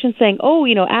politicians saying,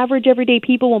 average everyday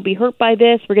people won't be hurt by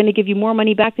this. We're going to give you more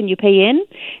money back than you pay in.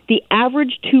 The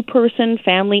average two-person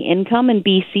family income in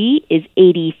BC is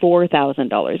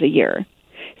 $84,000 a year.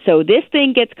 So this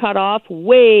thing gets cut off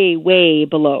way, way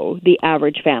below the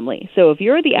average family. So if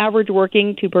you're the average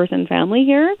working two-person family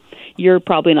here, you're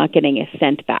probably not getting a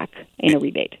cent back in a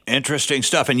rebate. Interesting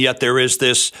stuff. And yet there is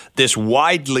this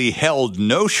widely held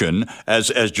notion, as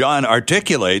John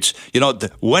articulates,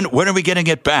 when are we getting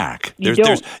it back?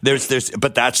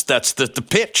 But that's the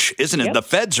pitch, isn't it? Yep. The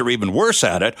feds are even worse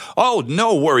at it. Oh,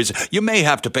 no worries. You may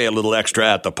have to pay a little extra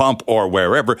at the pump or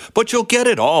wherever, but you'll get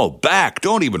it all back.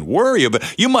 Don't even worry about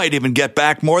it. You might even get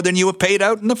back more than you have paid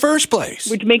out in the first place.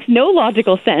 Which makes no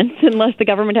logical sense unless the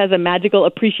government has a magical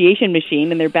appreciation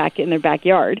machine in their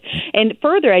backyard. And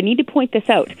further, I need to point this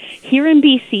out. Here in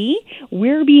BC,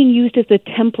 we're being used as the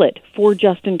template for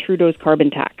Justin Trudeau's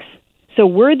carbon tax. So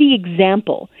we're the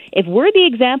example. If we're the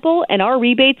example and our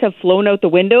rebates have flown out the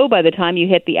window by the time you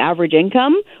hit the average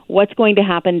income, what's going to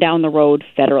happen down the road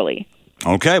federally?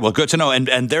 Okay, well, good to know.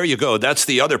 And there you go. That's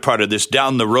the other part of this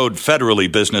down the road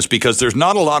federally business, because there's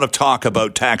not a lot of talk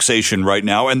about taxation right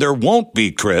now, and there won't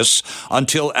be, Chris,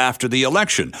 until after the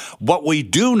election. What we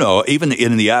do know, even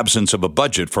in the absence of a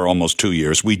budget for almost 2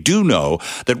 years, we do know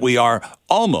that we are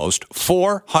almost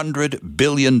 $400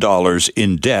 billion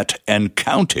in debt and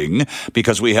counting,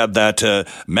 because we have that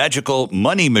magical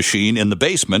money machine in the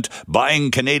basement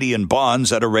buying Canadian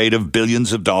bonds at a rate of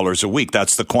billions of dollars a week.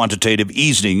 That's the quantitative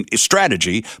easing strategy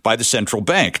by the central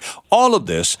bank. All of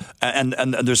this, and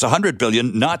there's $100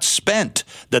 billion not spent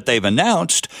that they've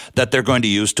announced that they're going to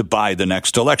use to buy the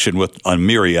next election with a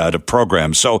myriad of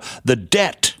programs. So the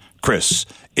debt, Chris,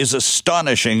 is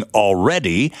astonishing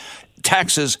already.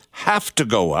 Taxes have to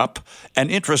go up,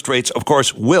 and interest rates, of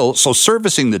course, will. So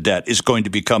servicing the debt is going to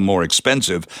become more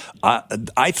expensive.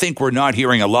 I think we're not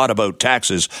hearing a lot about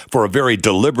taxes for a very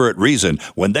deliberate reason.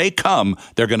 When they come,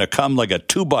 they're going to come like a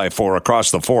 2x4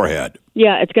 across the forehead.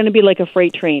 Yeah, it's going to be like a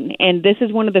freight train. And this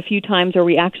is one of the few times where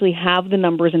we actually have the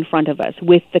numbers in front of us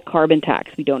with the carbon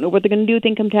tax. We don't know what they're going to do with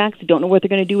income tax. We don't know what they're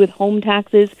going to do with home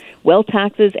taxes, wealth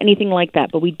taxes, anything like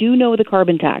that. But we do know the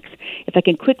carbon tax. If I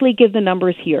can quickly give the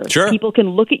numbers here. Sure. People can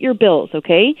look at your bills,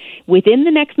 okay? Within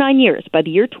the next 9 years, by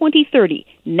the year 2030,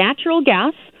 natural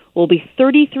gas will be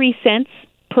 33 cents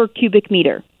per cubic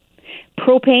meter.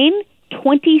 Propane,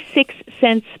 26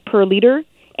 cents per liter.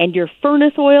 And your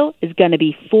furnace oil is going to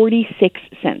be 46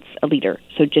 cents a liter.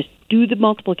 So just do the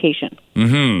multiplication.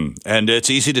 Mm-hmm. And it's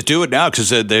easy to do it now because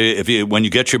when you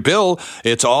get your bill,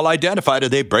 it's all identified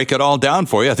and they break it all down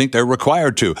for you. I think they're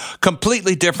required to.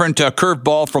 Completely different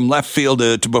curveball from left field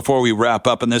to before we wrap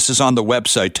up. And this is on the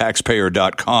website,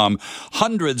 taxpayer.com.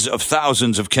 Hundreds of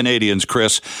thousands of Canadians,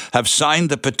 Chris, have signed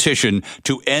the petition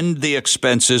to end the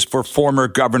expenses for former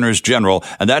governors general.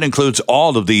 And that includes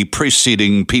all of the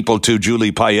preceding people to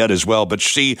Julie Payette as well. But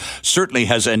she certainly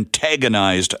has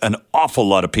antagonized an awful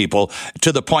lot of people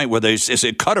to the point where they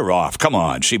say, cut her off. Come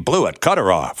on, she blew it. Cut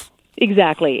her off.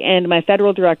 Exactly. And my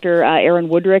federal director, Aaron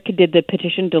Woodrick, did the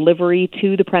petition delivery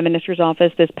to the Prime Minister's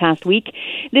office this past week.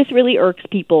 This really irks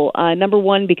people. Number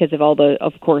one, because of all the,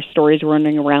 of course, stories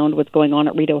running around what's going on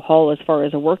at Rideau Hall as far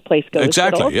as a workplace goes.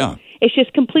 Exactly, yeah. It's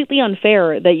just completely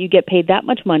unfair that you get paid that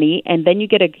much money and then you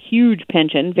get a huge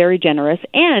pension, very generous,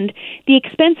 and the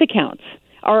expense accounts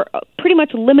are pretty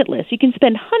much limitless. You can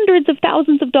spend hundreds of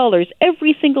thousands of dollars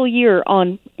every single year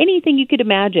on anything you could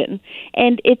imagine,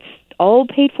 and it's all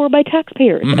paid for by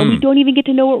taxpayers, and we don't even get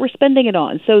to know what we're spending it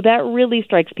on. So that really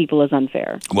strikes people as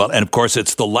unfair. Well, and of course,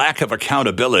 it's the lack of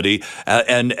accountability,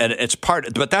 and it's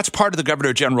but that's part of the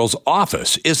Governor General's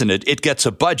office, isn't it? It gets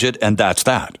a budget, and that's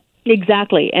that.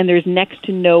 Exactly, and there's next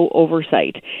to no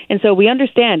oversight. And so we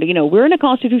understand, we're in a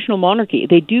constitutional monarchy.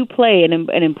 They do play an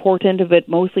important, but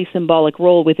mostly symbolic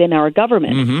role within our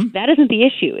government. That isn't the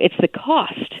issue. It's the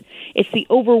cost. It's the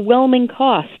overwhelming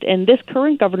cost. And this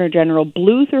current Governor General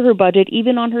blew through her budget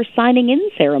even on her signing in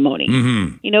ceremony.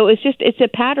 It's a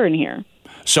pattern here.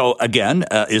 So, again,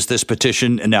 is this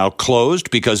petition now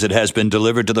closed because it has been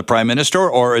delivered to the Prime Minister,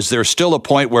 or is there still a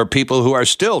point where people who are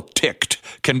still ticked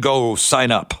can go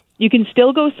sign up? You can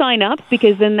still go sign up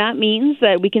because then that means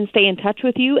that we can stay in touch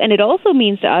with you. And it also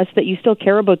means to us that you still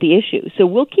care about the issue. So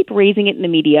we'll keep raising it in the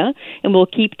media and we'll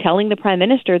keep telling the Prime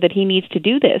Minister that he needs to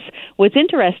do this. What's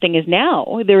interesting is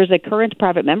now there is a current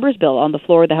private member's bill on the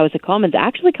floor of the House of Commons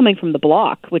actually coming from the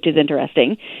Bloc, which is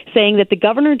interesting, saying that the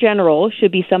Governor General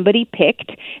should be somebody picked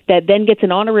that then gets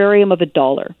an honorarium of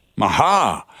 $1.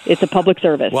 Aha! It's a public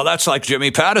service. Well, that's like Jimmy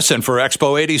Pattison for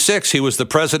Expo 86. He was the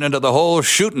president of the whole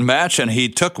shooting match, and he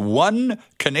took $1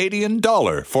 Canadian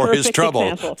for Perfect his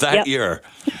trouble example. that year.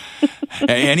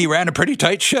 And he ran a pretty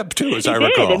tight ship, too, as I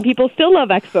recall. And people still love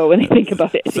Expo when they think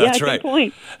about it. That's right. Good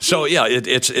point. So, yeah,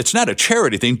 it's not a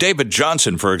charity thing. David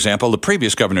Johnson, for example, the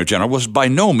previous Governor General, was by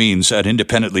no means an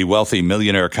independently wealthy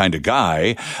millionaire kind of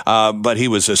guy, but he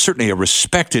was certainly a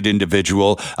respected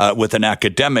individual with an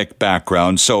academic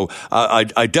background. So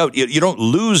I doubt you don't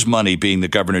lose money being the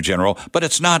Governor General, but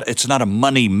it's not a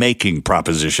money-making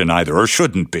proposition either, or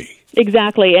shouldn't be.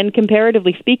 Exactly, and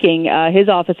comparatively speaking, his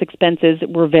office expenses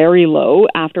were very low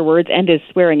afterwards, and his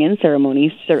swearing-in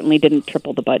ceremony certainly didn't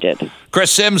triple the budget.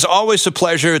 Chris Sims, always a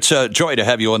pleasure. It's a joy to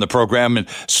have you on the program and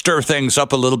stir things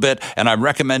up a little bit, and I'm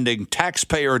recommending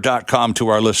taxpayer.com to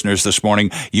our listeners this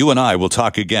morning. You and I will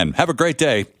talk again. Have a great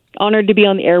day. Honored to be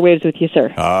on the airwaves with you, sir.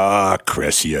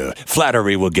 Chris,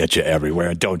 flattery will get you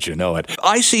everywhere, don't you know it?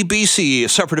 ICBC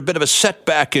suffered a bit of a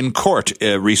setback in court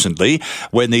recently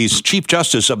when the Chief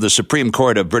Justice of the Supreme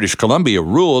Court of British Columbia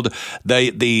ruled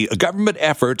the government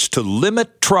efforts to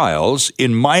limit trials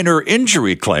in minor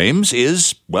injury claims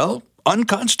is, well,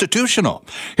 unconstitutional.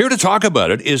 Here to talk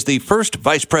about it is the first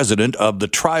Vice President of the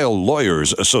Trial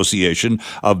Lawyers Association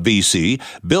of BC.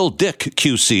 Bill Dick,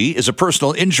 QC, is a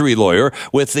personal injury lawyer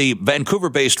with the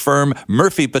Vancouver-based firm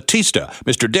Murphy Batista.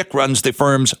 Mr. Dick runs the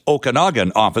firm's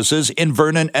Okanagan offices in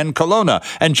Vernon and Kelowna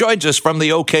and joins us from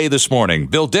the OK this morning.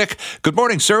 Bill Dick, good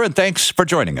morning, sir, and thanks for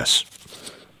joining us.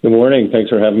 Good morning. Thanks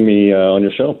for having me on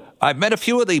your show. I've met a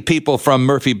few of the people from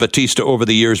Murphy Batista over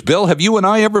the years. Bill, have you and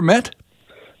I ever met?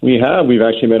 We have. We've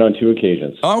actually met on 2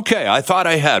 occasions. Okay, I thought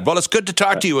I had. Well, it's good to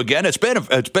talk to you again. It's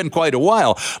been quite a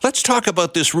while. Let's talk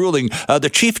about this ruling. The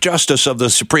Chief Justice of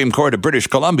the Supreme Court of British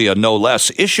Columbia, no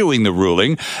less, issuing the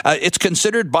ruling. It's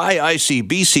considered by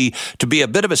ICBC to be a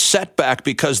bit of a setback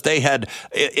because they had,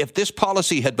 if this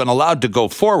policy had been allowed to go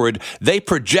forward, they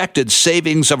projected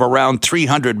savings of around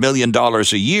 $300 million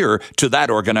a year to that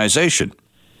organization.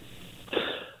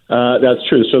 That's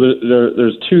true. So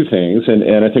there's 2 things,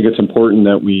 and I think it's important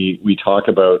that we talk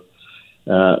about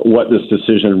what this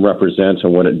decision represents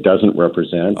and what it doesn't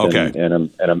represent. Okay.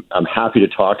 And I'm happy to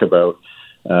talk about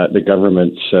the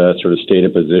government's sort of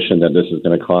stated position that this is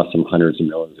going to cost them hundreds of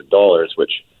millions of dollars,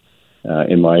 which,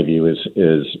 in my view,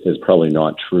 is probably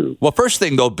not true. Well, first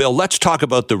thing though, Bill, let's talk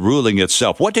about the ruling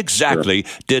itself. What exactly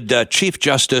did Chief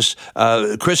Justice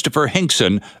Christopher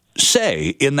Hinkson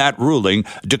say in that ruling,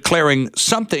 declaring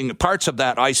parts of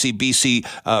that ICBC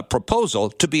proposal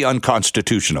to be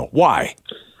unconstitutional? Why?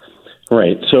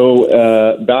 Right.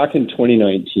 So back in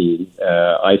 2019,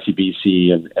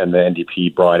 ICBC and the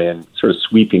NDP brought in sort of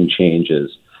sweeping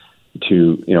changes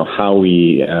to how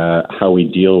we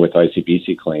deal with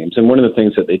ICBC claims. And one of the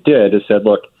things that they did is said,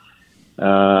 look,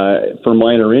 for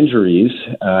minor injuries,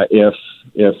 if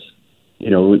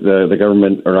the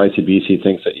government or ICBC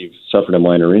thinks that you've suffered a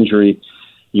minor injury,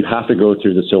 you have to go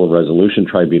through the Civil Resolution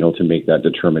Tribunal to make that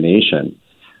determination.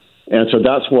 And so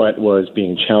that's what was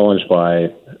being challenged by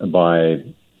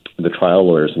the trial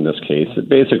lawyers in this case.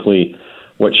 Basically,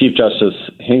 what Chief Justice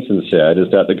Hinkson said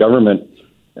is that the government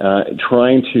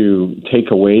trying to take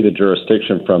away the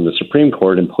jurisdiction from the Supreme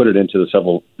Court and put it into the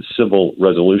Civil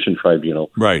Resolution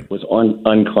Tribunal was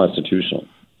unconstitutional.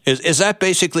 Is that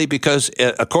basically because,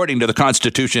 according to the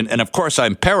Constitution, and of course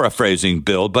I'm paraphrasing,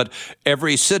 Bill, but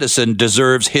every citizen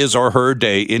deserves his or her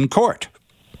day in court?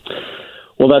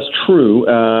 Well, that's true,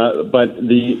 but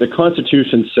the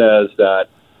Constitution says that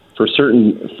for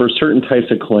certain types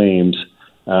of claims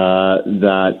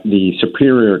that the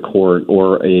Superior Court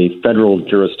or a federal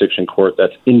jurisdiction court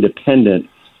that's independent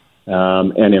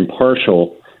and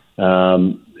impartial,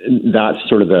 that's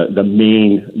sort of the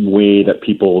main way that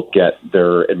people get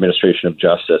their administration of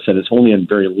justice. And it's only in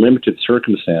very limited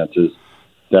circumstances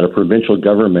that a provincial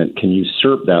government can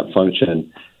usurp that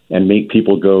function and make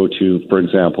people go to, for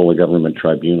example, a government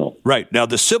tribunal. Right. Now,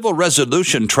 the Civil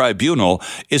Resolution Tribunal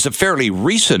is a fairly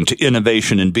recent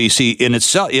innovation in BC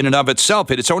in and of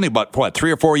itself. It's only about,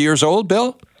 3 or 4 years old,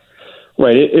 Bill?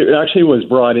 Right. It actually was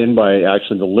brought in by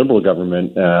the Liberal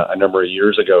government a number of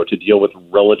years ago to deal with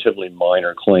relatively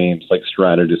minor claims like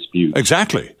strata disputes.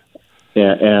 Exactly.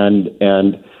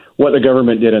 And what the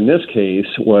government did in this case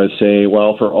was say,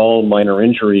 well, for all minor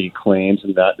injury claims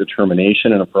and that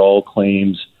determination, and for all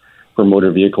claims for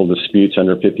motor vehicle disputes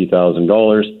under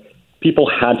 $50,000, people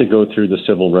had to go through the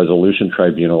Civil Resolution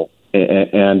Tribunal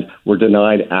and were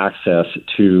denied access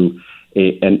to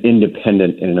an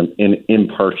independent and an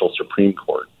impartial Supreme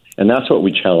Court. And that's what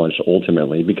we challenged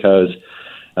ultimately, because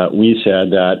we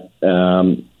said that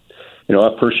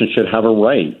a person should have a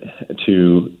right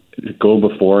to go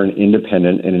before an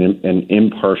independent and an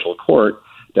impartial court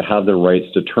to have their rights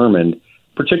determined,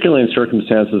 particularly in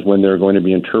circumstances when they're going to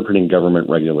be interpreting government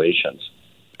regulations.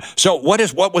 So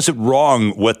what was it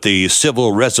wrong with the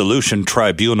Civil Resolution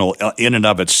Tribunal in and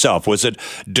of itself? Was it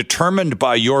determined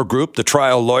by your group, the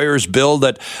trial lawyers, Bill,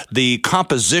 that the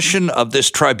composition of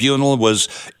this tribunal was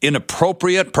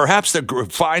inappropriate? Perhaps they're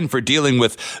fine for dealing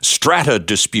with strata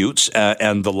disputes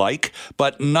and the like,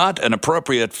 but not an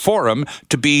appropriate forum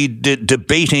to be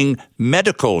debating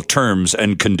medical terms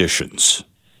and conditions.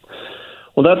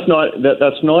 Well, it's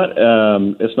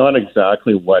not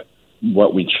exactly what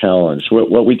we challenged.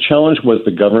 What we challenged was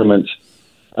the government's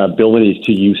ability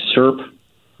to usurp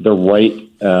the right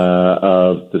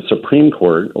of the Supreme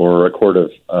Court or a court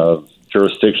of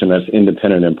jurisdiction that's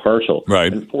independent and impartial,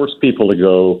 and force people to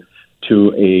go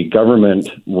to a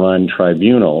government-run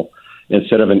tribunal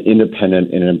instead of an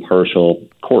independent and impartial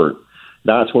court.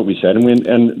 That's what we said,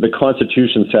 and the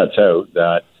Constitution sets out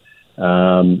that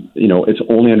it's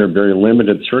only under very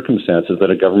limited circumstances that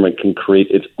a government can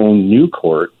create its own new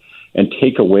court and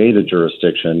take away the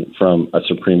jurisdiction from a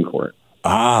Supreme Court.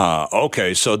 Ah,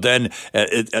 okay. So then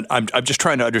I'm just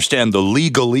trying to understand the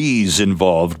legalese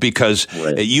involved, because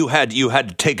you had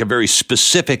to take a very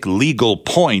specific legal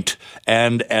point,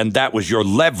 and that was your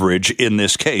leverage in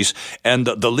this case. And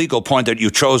the legal point that you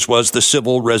chose was the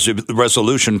Civil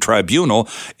Resolution Tribunal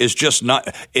is just not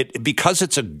it because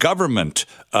it's a government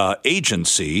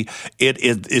agency.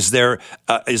 Is there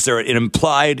an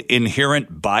implied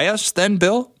inherent bias then,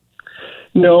 Bill?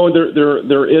 No,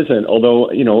 there isn't. Although,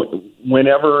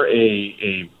 whenever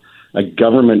a a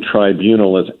government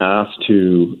tribunal is asked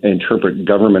to interpret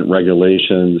government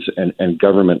regulations and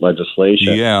government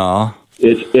legislation. Yeah.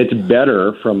 It's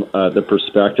better from the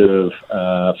perspective,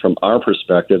 from our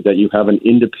perspective, that you have an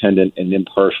independent and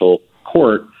impartial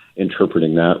court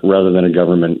interpreting that rather than a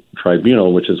government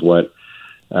tribunal, which is what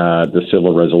the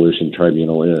Civil Resolution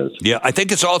Tribunal is. Yeah, I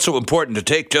think it's also important to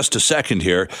take just a second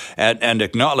here and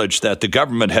acknowledge that the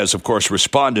government has, of course,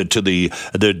 responded to the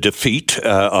defeat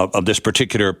of this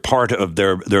particular part of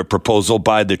their proposal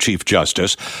by the Chief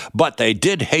Justice. But they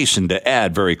did hasten to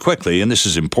add very quickly, and this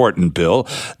is important, Bill,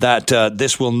 that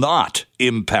this will not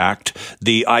impact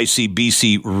the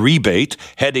ICBC rebate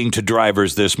heading to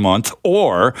drivers this month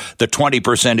or the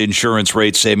 20% insurance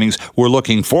rate savings we're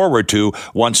looking forward to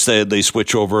once they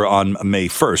switch over on May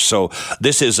 1st. So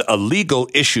this is a legal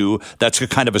issue that's a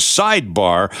kind of a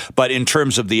sidebar, but in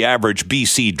terms of the average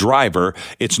BC driver,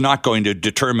 it's not going to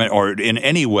determine or in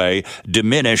any way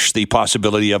diminish the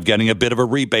possibility of getting a bit of a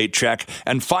rebate check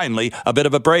and finally a bit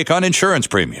of a break on insurance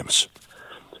premiums.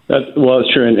 Well,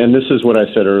 it's true, and this is what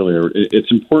I said earlier. It's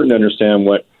important to understand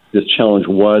what this challenge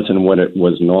was and what it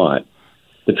was not.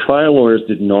 The trial lawyers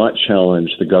did not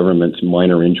challenge the government's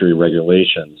minor injury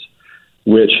regulations,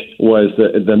 which was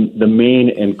the main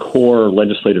and core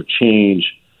legislative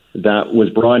change that was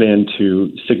brought in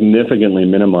to significantly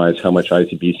minimize how much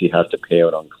ICBC has to pay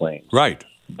out on claims. Right.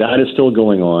 That is still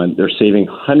going on. They're saving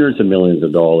hundreds of millions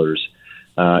of dollars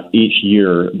each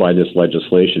year by this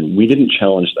legislation. We didn't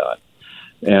challenge that.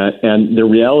 And the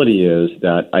reality is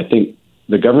that I think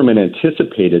the government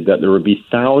anticipated that there would be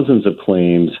thousands of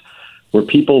claims where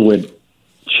people would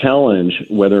challenge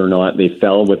whether or not they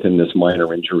fell within this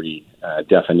minor injury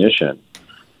definition.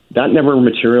 That never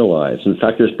materialized. In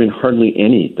fact, there's been hardly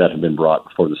any that have been brought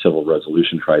before the Civil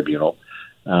Resolution Tribunal.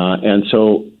 And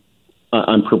so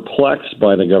I'm perplexed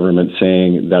by the government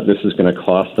saying that this is going to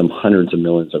cost them hundreds of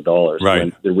millions of dollars. Right.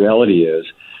 And the reality is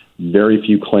very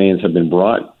few claims have been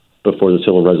brought before the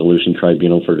Civil Resolution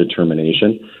Tribunal for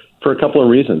determination for a couple of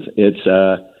reasons. It's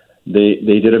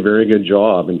they did a very good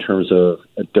job in terms of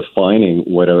defining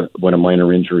what a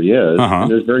minor injury is. Uh-huh.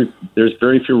 And there's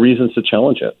very few reasons to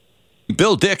challenge it.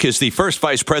 Bill Dick is the first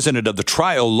vice president of the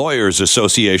Trial Lawyers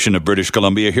Association of British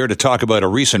Columbia, here to talk about a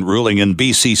recent ruling in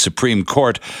BC Supreme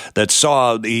Court that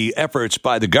saw the efforts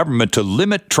by the government to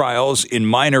limit trials in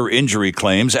minor injury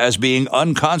claims as being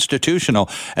unconstitutional.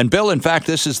 And Bill, in fact,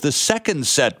 this is the second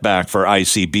setback for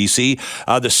ICBC.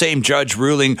 The same judge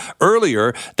ruling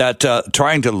earlier that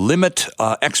trying to limit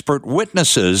expert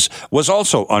witnesses was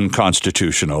also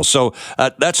unconstitutional. So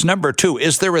that's number two.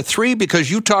 Is there a three? Because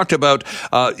you talked about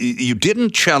you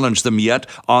didn't challenge them yet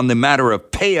on the matter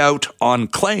of payout on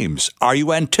claims. Are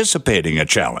you anticipating a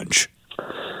challenge?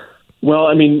 Well,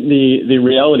 I mean, the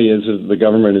reality is the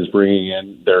government is bringing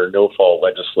in their no-fault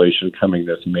legislation coming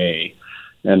this May,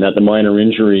 and that the minor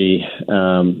injury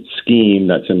scheme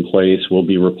that's in place will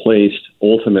be replaced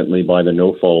ultimately by the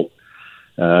no-fault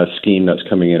scheme that's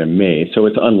coming in May. So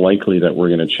it's unlikely that we're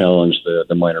going to challenge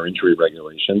the minor injury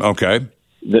regulations. Okay.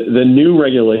 The new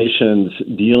regulations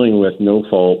dealing with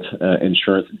no-fault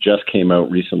insurance just came out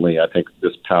recently, I think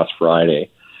this past Friday.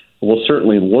 We'll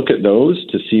certainly look at those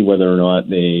to see whether or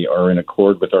not they are in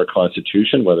accord with our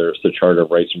Constitution, whether it's the Charter of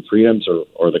Rights and Freedoms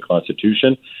or the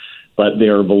Constitution. But they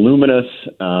are voluminous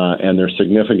and they're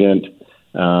significant,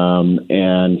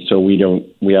 and so we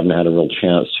haven't had a real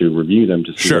chance to review them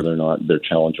to see whether or not they're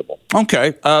challengeable.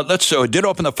 Okay, I did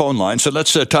open the phone line, so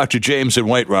let's talk to James in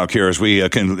White Rock here as we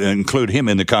can include him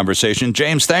in the conversation.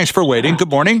 James, thanks for waiting. Good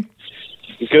morning.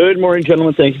 Good morning,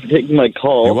 gentlemen. Thank you for taking my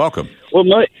call. You're welcome. Well,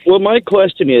 my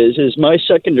question is my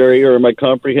secondary or my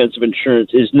comprehensive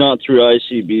insurance is not through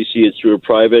ICBC. It's through a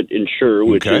private insurer,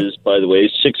 which is, by the way,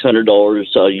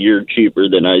 $600 a year cheaper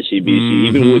than ICBC,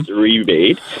 even with the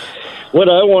rebate. What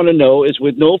I want to know is,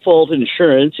 with no-fault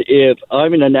insurance, if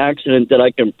I'm in an accident that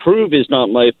I can prove is not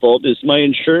my fault, does my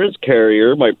insurance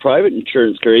carrier, my private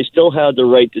insurance carrier, still have the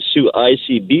right to sue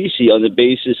ICBC on the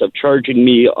basis of charging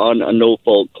me on a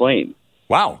no-fault claim?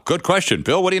 Wow, good question.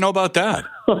 Bill, what do you know about that?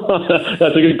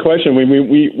 That's a good question.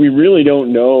 We really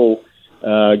don't know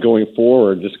going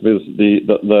forward, just because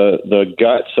the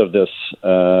guts of this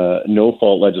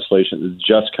no-fault legislation is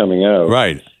just coming out.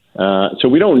 Right. So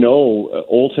we don't know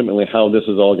ultimately how this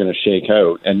is all going to shake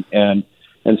out, and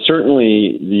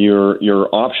certainly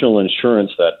your optional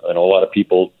insurance that a lot of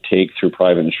people take through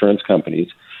private insurance companies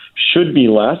should be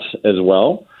less as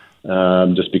well,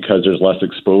 just because there's less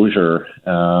exposure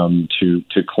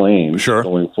to claims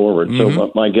going forward.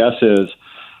 So my guess is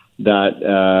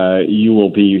that you will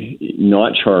be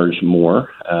not charged more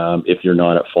if you're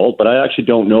not at fault, but I actually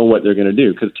don't know what they're going to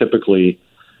do, because typically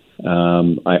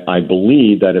I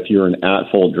believe that if you're an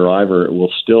at-fault driver, it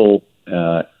will still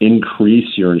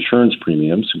increase your insurance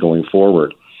premiums going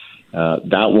forward.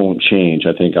 That won't change.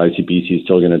 I think ICBC is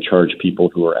still going to charge people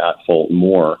who are at fault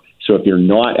more. So if you're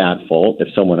not at fault,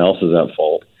 if someone else is at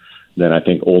fault, then I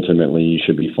think ultimately you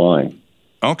should be fine.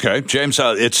 Okay, James,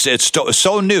 it's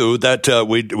so new that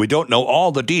we don't know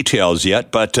all the details yet,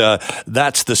 but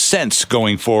that's the sense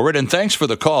going forward. And thanks for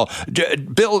the call,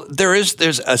 Bill. There's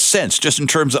a sense, just in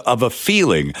terms of a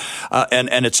feeling,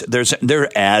 and there are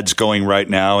ads going right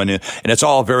now, and it's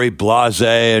all very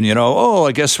blasé, and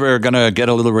I guess we're gonna get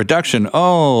a little reduction.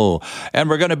 And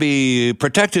we're gonna be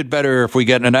protected better if we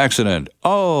get in an accident.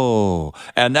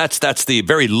 And that's the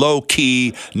very low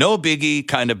key, no biggie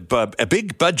kind of a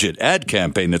big budget ad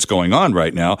campaign that's going on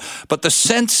right now. But the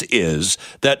sense is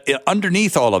that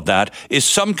underneath all of that is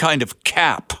some kind of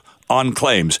cap on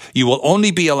claims. You will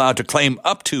only be allowed to claim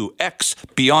up to X,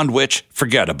 beyond which,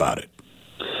 forget about it.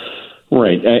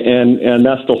 Right, and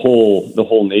that's the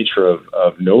whole nature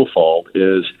of no fault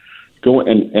is go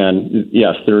and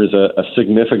yes, there is a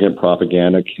significant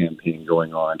propaganda campaign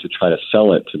going on to try to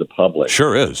sell it to the public.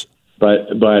 Sure is.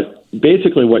 But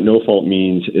basically what no fault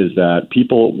means is that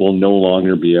people will no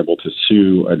longer be able to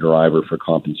sue a driver for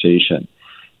compensation.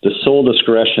 The sole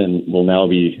discretion will now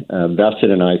be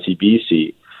vested in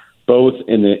ICBC, both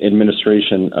in the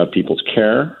administration of people's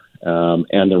care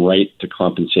and the right to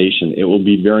compensation. It will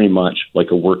be very much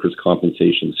like a workers'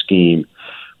 compensation scheme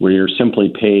where you're simply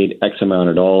paid X amount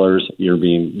of dollars, you're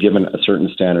being given a certain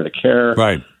standard of care.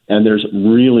 Right. And there's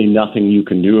really nothing you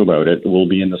can do about it. It will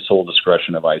be in the sole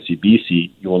discretion of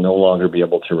ICBC. You will no longer be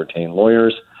able to retain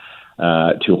lawyers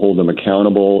to hold them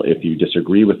accountable if you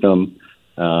disagree with them.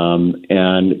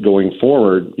 And going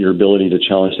forward, your ability to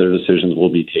challenge their decisions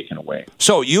will be taken away.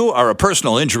 So you are a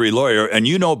personal injury lawyer, and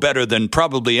you know better than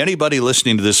probably anybody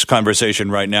listening to this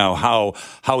conversation right now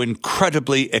how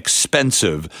incredibly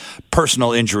expensive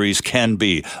personal injuries can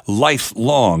be,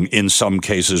 lifelong in some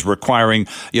cases, requiring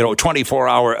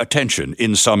 24-hour attention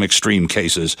in some extreme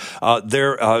cases.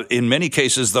 In many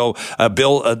cases, though,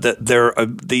 Bill,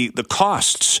 the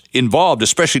costs involved,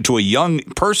 especially to a young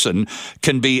person,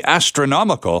 can be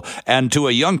astronomical. And to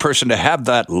a young person to have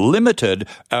that limited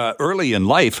early in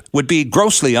life would be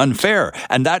grossly unfair.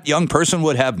 And that young person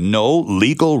would have no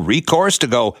legal recourse to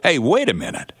go, hey, wait a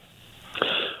minute.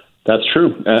 That's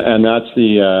true. And that's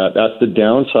the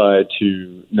downside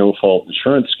to no-fault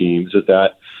insurance schemes is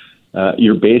that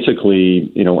you're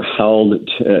basically held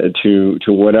to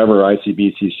whatever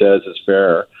ICBC says is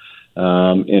fair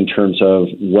in terms of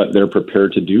what they're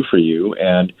prepared to do for you.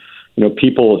 And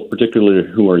people, particularly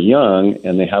who are young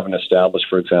and they haven't established,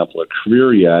 for example, a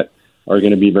career yet, are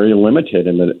going to be very limited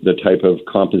in the type of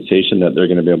compensation that they're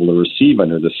going to be able to receive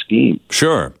under the scheme.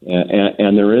 Sure.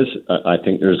 And there is, I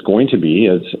think there's going to be,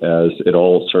 as it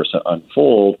all starts to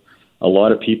unfold, a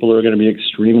lot of people are going to be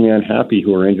extremely unhappy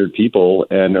who are injured people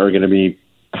and are going to be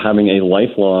having a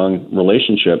lifelong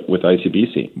relationship with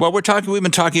ICBC. Well, we've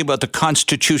been talking about the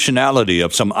constitutionality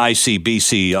of some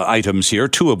ICBC items here,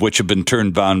 two of which have been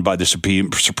turned down by the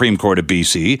Supreme Court of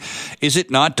BC.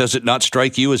 Does it not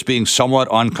strike you as being somewhat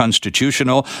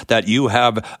unconstitutional that you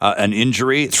have an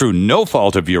injury through no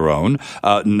fault of your own,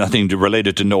 nothing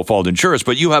related to no-fault insurance,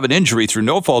 but you have an injury through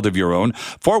no fault of your own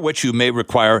for which you may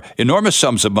require enormous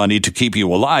sums of money to keep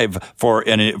you alive for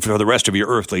the rest of your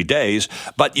earthly days,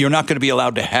 but you're not going to be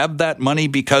allowed to have that money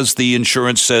because the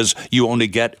insurance says you only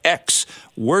get X.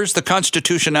 Where's the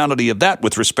constitutionality of that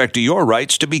with respect to your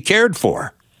rights to be cared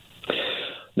for?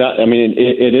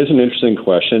 It is an interesting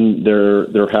question.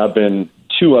 There have been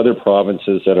two other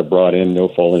provinces that have brought in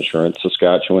no-fault insurance,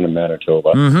 Saskatchewan and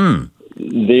Manitoba.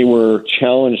 Mm-hmm. They were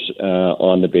challenged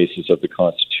on the basis of the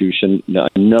Constitution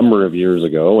a number of years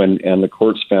ago, and the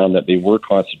courts found that they were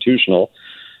constitutional.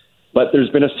 But there's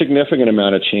been a significant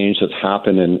amount of change that's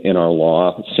happened in our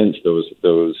law since those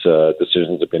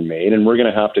decisions have been made, and we're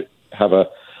going to have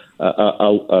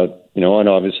and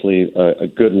obviously a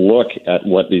good look at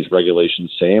what these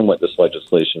regulations say and what this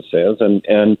legislation says,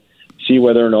 and see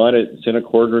whether or not it's in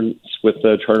accordance with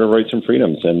the Charter of Rights and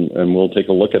Freedoms, and we'll take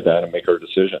a look at that and make our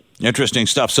decision. Interesting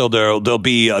stuff. So there'll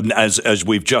be, as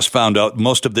we've just found out,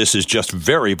 most of this is just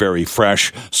very, very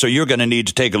fresh. So you're going to need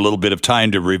to take a little bit of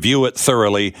time to review it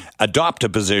thoroughly, adopt a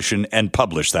position, and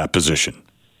publish that position.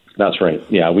 That's right.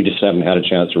 Yeah, we just haven't had a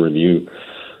chance to review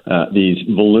these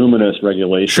voluminous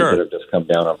regulations that have just come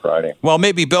down on Friday. Well,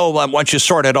 maybe, Bill, once you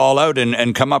sort it all out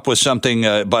and come up with something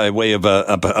by way of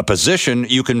a position,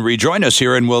 you can rejoin us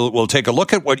here and we'll take a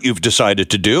look at what you've decided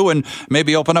to do and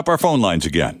maybe open up our phone lines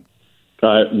again.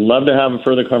 I'd love to have a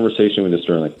further conversation with you,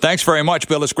 Sterling. Thanks very much,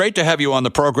 Bill. It's great to have you on the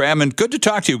program, and good to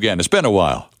talk to you again. It's been a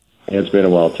while. It's been a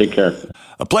while. Take care.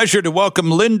 A pleasure to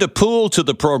welcome Linda Poole to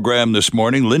the program this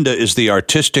morning. Linda is the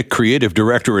artistic creative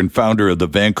director and founder of the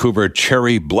Vancouver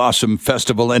Cherry Blossom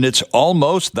Festival, and it's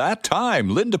almost that time.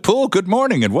 Linda Poole, good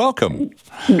morning and welcome.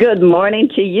 Good morning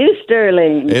to you,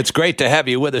 Sterling. It's great to have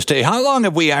you with us today. How long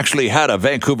have we actually had a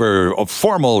Vancouver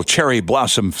formal Cherry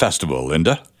Blossom Festival,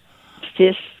 Linda?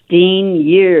 15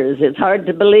 years. It's hard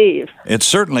to believe. It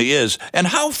certainly is. And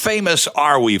how famous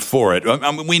are we for it?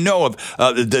 I mean, we know of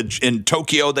in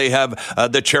Tokyo they have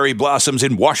the cherry blossoms.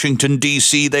 In Washington,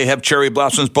 D.C., they have cherry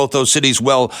blossoms. Both those cities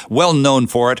well known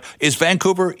for it. Is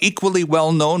Vancouver equally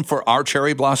well known for our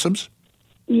cherry blossoms?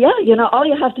 Yeah, all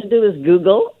you have to do is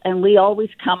Google, and we always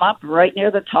come up right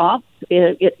near the top,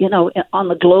 on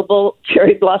the global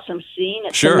cherry blossom scene.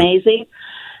 It's sure. Amazing.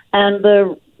 And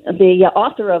the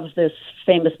author of this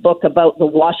famous book about the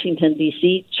Washington,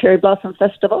 D.C. Cherry Blossom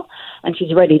Festival, and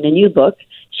she's writing a new book.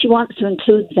 She wants to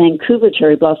include Vancouver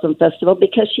Cherry Blossom Festival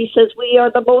because she says we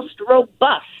are the most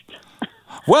robust.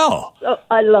 Well, so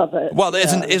I love it. Well,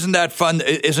 isn't that fun?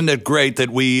 Isn't it great that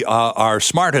we are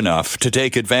smart enough to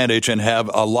take advantage and have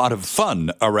a lot of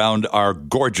fun around our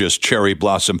gorgeous Cherry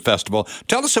Blossom Festival?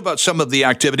 Tell us about some of the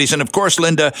activities. And of course,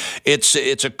 Linda, it's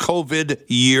a COVID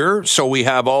year, so we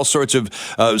have all sorts of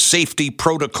safety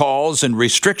protocols and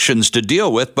restrictions to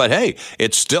deal with. But hey,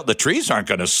 it's still, the trees aren't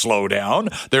going to slow down.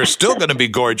 They're still going to be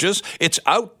gorgeous. It's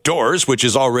outdoors, which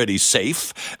is already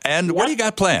safe. And What do you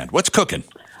got planned? What's cooking?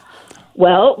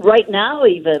 Well, right now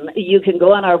even, you can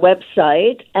go on our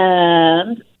website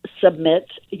and submit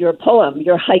your poem,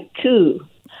 your haiku.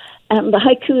 And the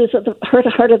haiku is at the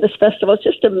heart of this festival. It's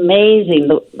just amazing,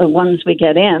 the ones we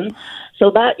get in.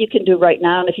 So that you can do right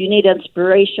now. And if you need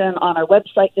inspiration, on our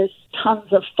website, there's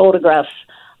tons of photographs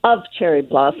of cherry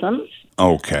blossoms.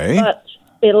 Okay. But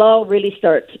it'll all really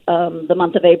start the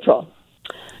month of April.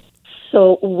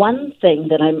 So one thing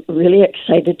that I'm really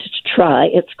excited to try,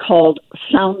 it's called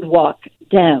Soundwalk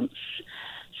Dance.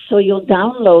 So you'll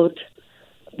download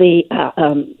the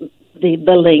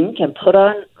link and put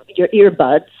on your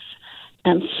earbuds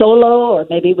and solo, or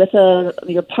maybe with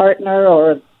your partner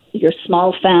or your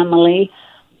small family,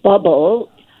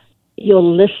 bubble.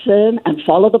 You'll listen and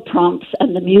follow the prompts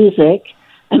and the music.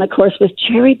 And of course, with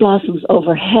cherry blossoms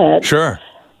overhead, sure,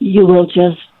 you will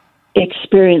just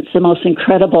experience the most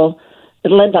incredible.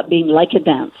 It'll end up being like a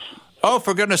dance. Oh,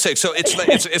 for goodness sake! So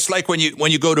it's like when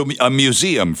you go to a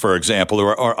museum, for example,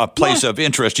 or a place of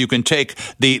interest, you can take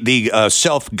the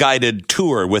self-guided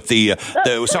tour with the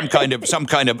some kind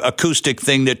of acoustic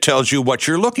thing that tells you what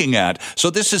you're looking at.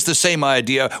 So this is the same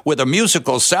idea with a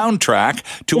musical soundtrack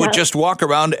to just walk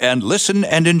around and listen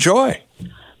and enjoy.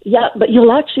 Yeah, but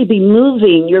you'll actually be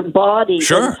moving your body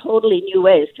sure. in totally new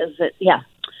ways because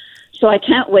So I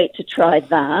can't wait to try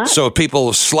that. So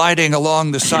people sliding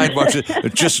along the sidewalk,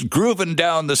 just grooving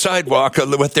down the sidewalk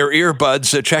with their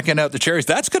earbuds, checking out the cherries.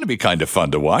 That's going to be kind of fun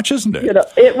to watch, isn't it?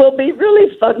 It will be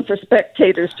really fun for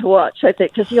spectators to watch, I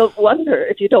think, because you'll wonder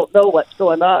if you don't know what's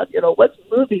going on, what's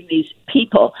moving these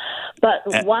people. But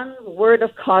one word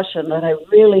of caution that I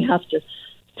really have to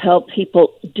tell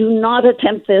people, do not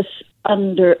attempt this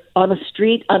on a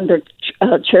street under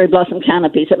cherry blossom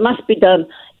canopies. It must be done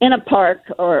in a park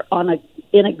or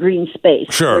in a green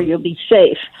space sure. where you'll be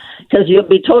safe, because you'll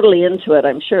be totally into it,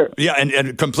 I'm sure. Yeah,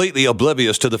 and completely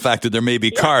oblivious to the fact that there may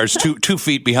be cars 2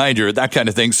 feet behind you, that kind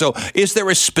of thing. So is there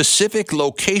a specific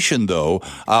location, though,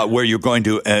 where you're going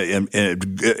to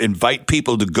invite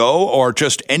people to go, or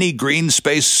just any green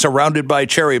space surrounded by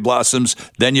cherry blossoms,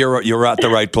 then you're at the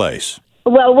right place?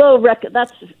 Well,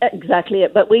 that's exactly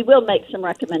it, but we will make some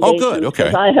recommendations. Oh, good, okay.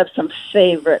 Because I have some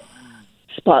favorite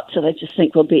spots that I just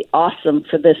think will be awesome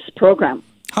for this program.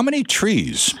 How many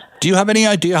trees? Do you have any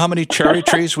idea how many cherry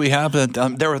trees we have?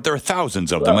 There are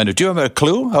thousands of them. And do you have a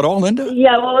clue at all, Linda?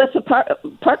 Yeah, well, it's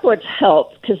park boards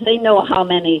help because they know how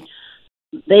many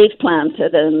they've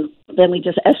planted, and then we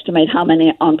just estimate how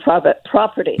many on private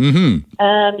property. Mm-hmm.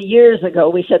 And years ago,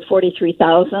 we said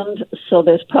 43,000, so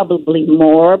there's probably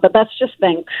more, but that's just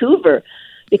Vancouver,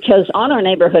 because on our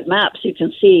neighborhood maps, you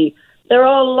can see they're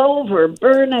all over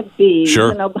Burnaby,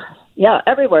 sure.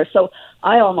 Everywhere. So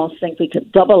I almost think we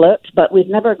could double it, but we've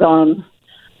never gone,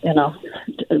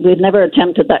 we've never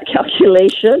attempted that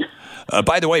calculation.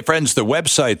 By the way, friends, the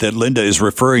website that Linda is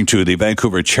referring to, the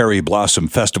Vancouver Cherry Blossom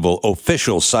Festival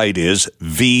official site, is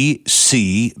VCBF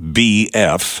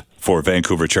for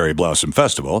Vancouver Cherry Blossom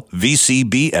Festival,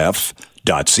 VCBF.ca.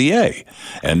 .ca.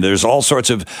 And there's all sorts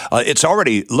of, it's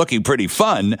already looking pretty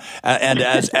fun. And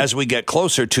as we get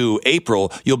closer to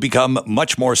April, you'll become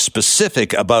much more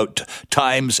specific about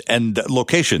times and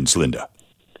locations, Linda.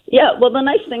 Yeah, well, the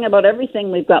nice thing about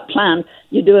everything we've got planned,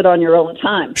 you do it on your own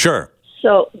time. Sure.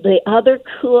 So the other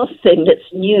cool thing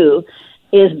that's new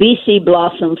is BC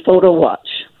Blossom Photo Watch.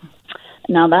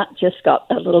 Now that just got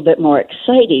a little bit more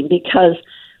exciting because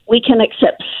we can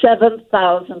accept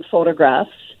 7,000 photographs.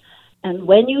 And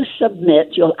when you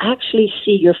submit, you'll actually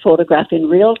see your photograph in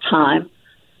real time,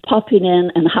 popping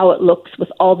in and how it looks with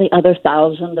all the other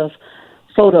 1,000 of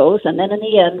photos. And then in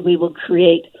the end, we will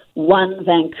create one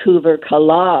Vancouver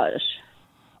collage.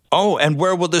 Oh, and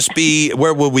where will this be?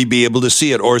 Where will we be able to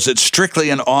see it? Or is it strictly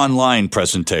an online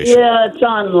presentation? Yeah, it's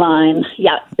online.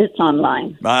 Yeah, it's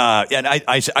online. And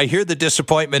I hear the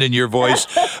disappointment in your voice,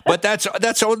 but that's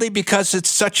only because it's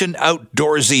such an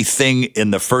outdoorsy thing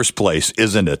in the first place,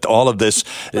 isn't it? All of this,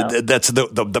 that's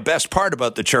the best part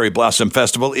about the Cherry Blossom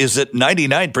Festival is that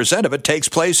 99% of it takes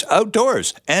place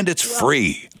outdoors, and it's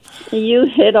free. You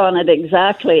hit on it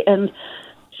exactly. And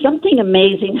something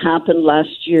amazing happened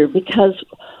last year because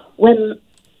when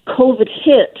COVID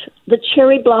hit, the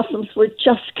cherry blossoms were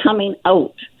just coming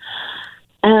out.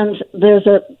 And there's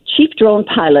a cheap drone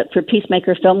pilot for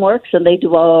Peacemaker Filmworks, and they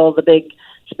do all the big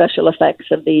special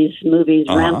effects of these movies,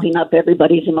 ramping up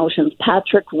everybody's emotions.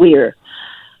 Patrick Weir.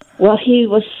 Well, he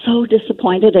was so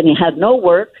disappointed, and he had no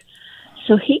work.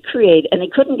 So he created, and he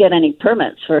couldn't get any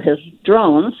permits for his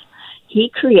drones, he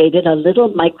created a little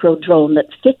micro drone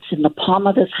that fits in the palm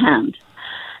of his hand.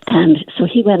 And so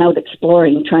he went out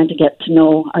exploring, trying to get to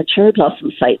know our cherry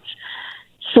blossom sites.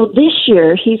 So this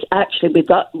year,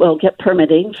 we'll get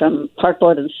permitting from Park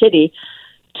Board and City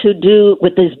to do,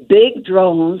 with these big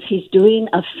drones, he's doing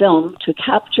a film to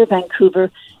capture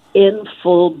Vancouver in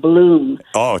full bloom.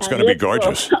 Oh, it's going to be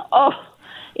gorgeous.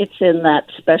 It's in that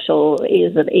special,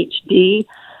 is it HD?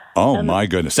 Oh, my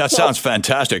goodness. That sounds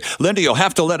fantastic. Linda, you'll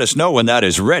have to let us know when that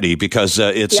is ready because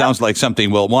it sounds like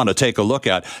something we'll want to take a look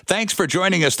at. Thanks for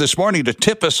joining us this morning to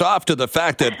tip us off to the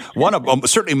fact that one of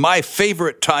certainly my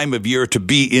favorite time of year to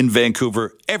be in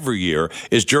Vancouver every year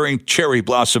is during Cherry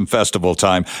Blossom Festival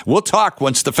time. We'll talk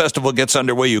once the festival gets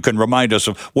underway. You can remind us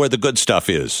of where the good stuff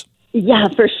is. Yeah,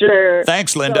 for sure.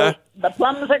 Thanks, Linda. So the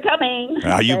plums are coming.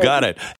 You got it.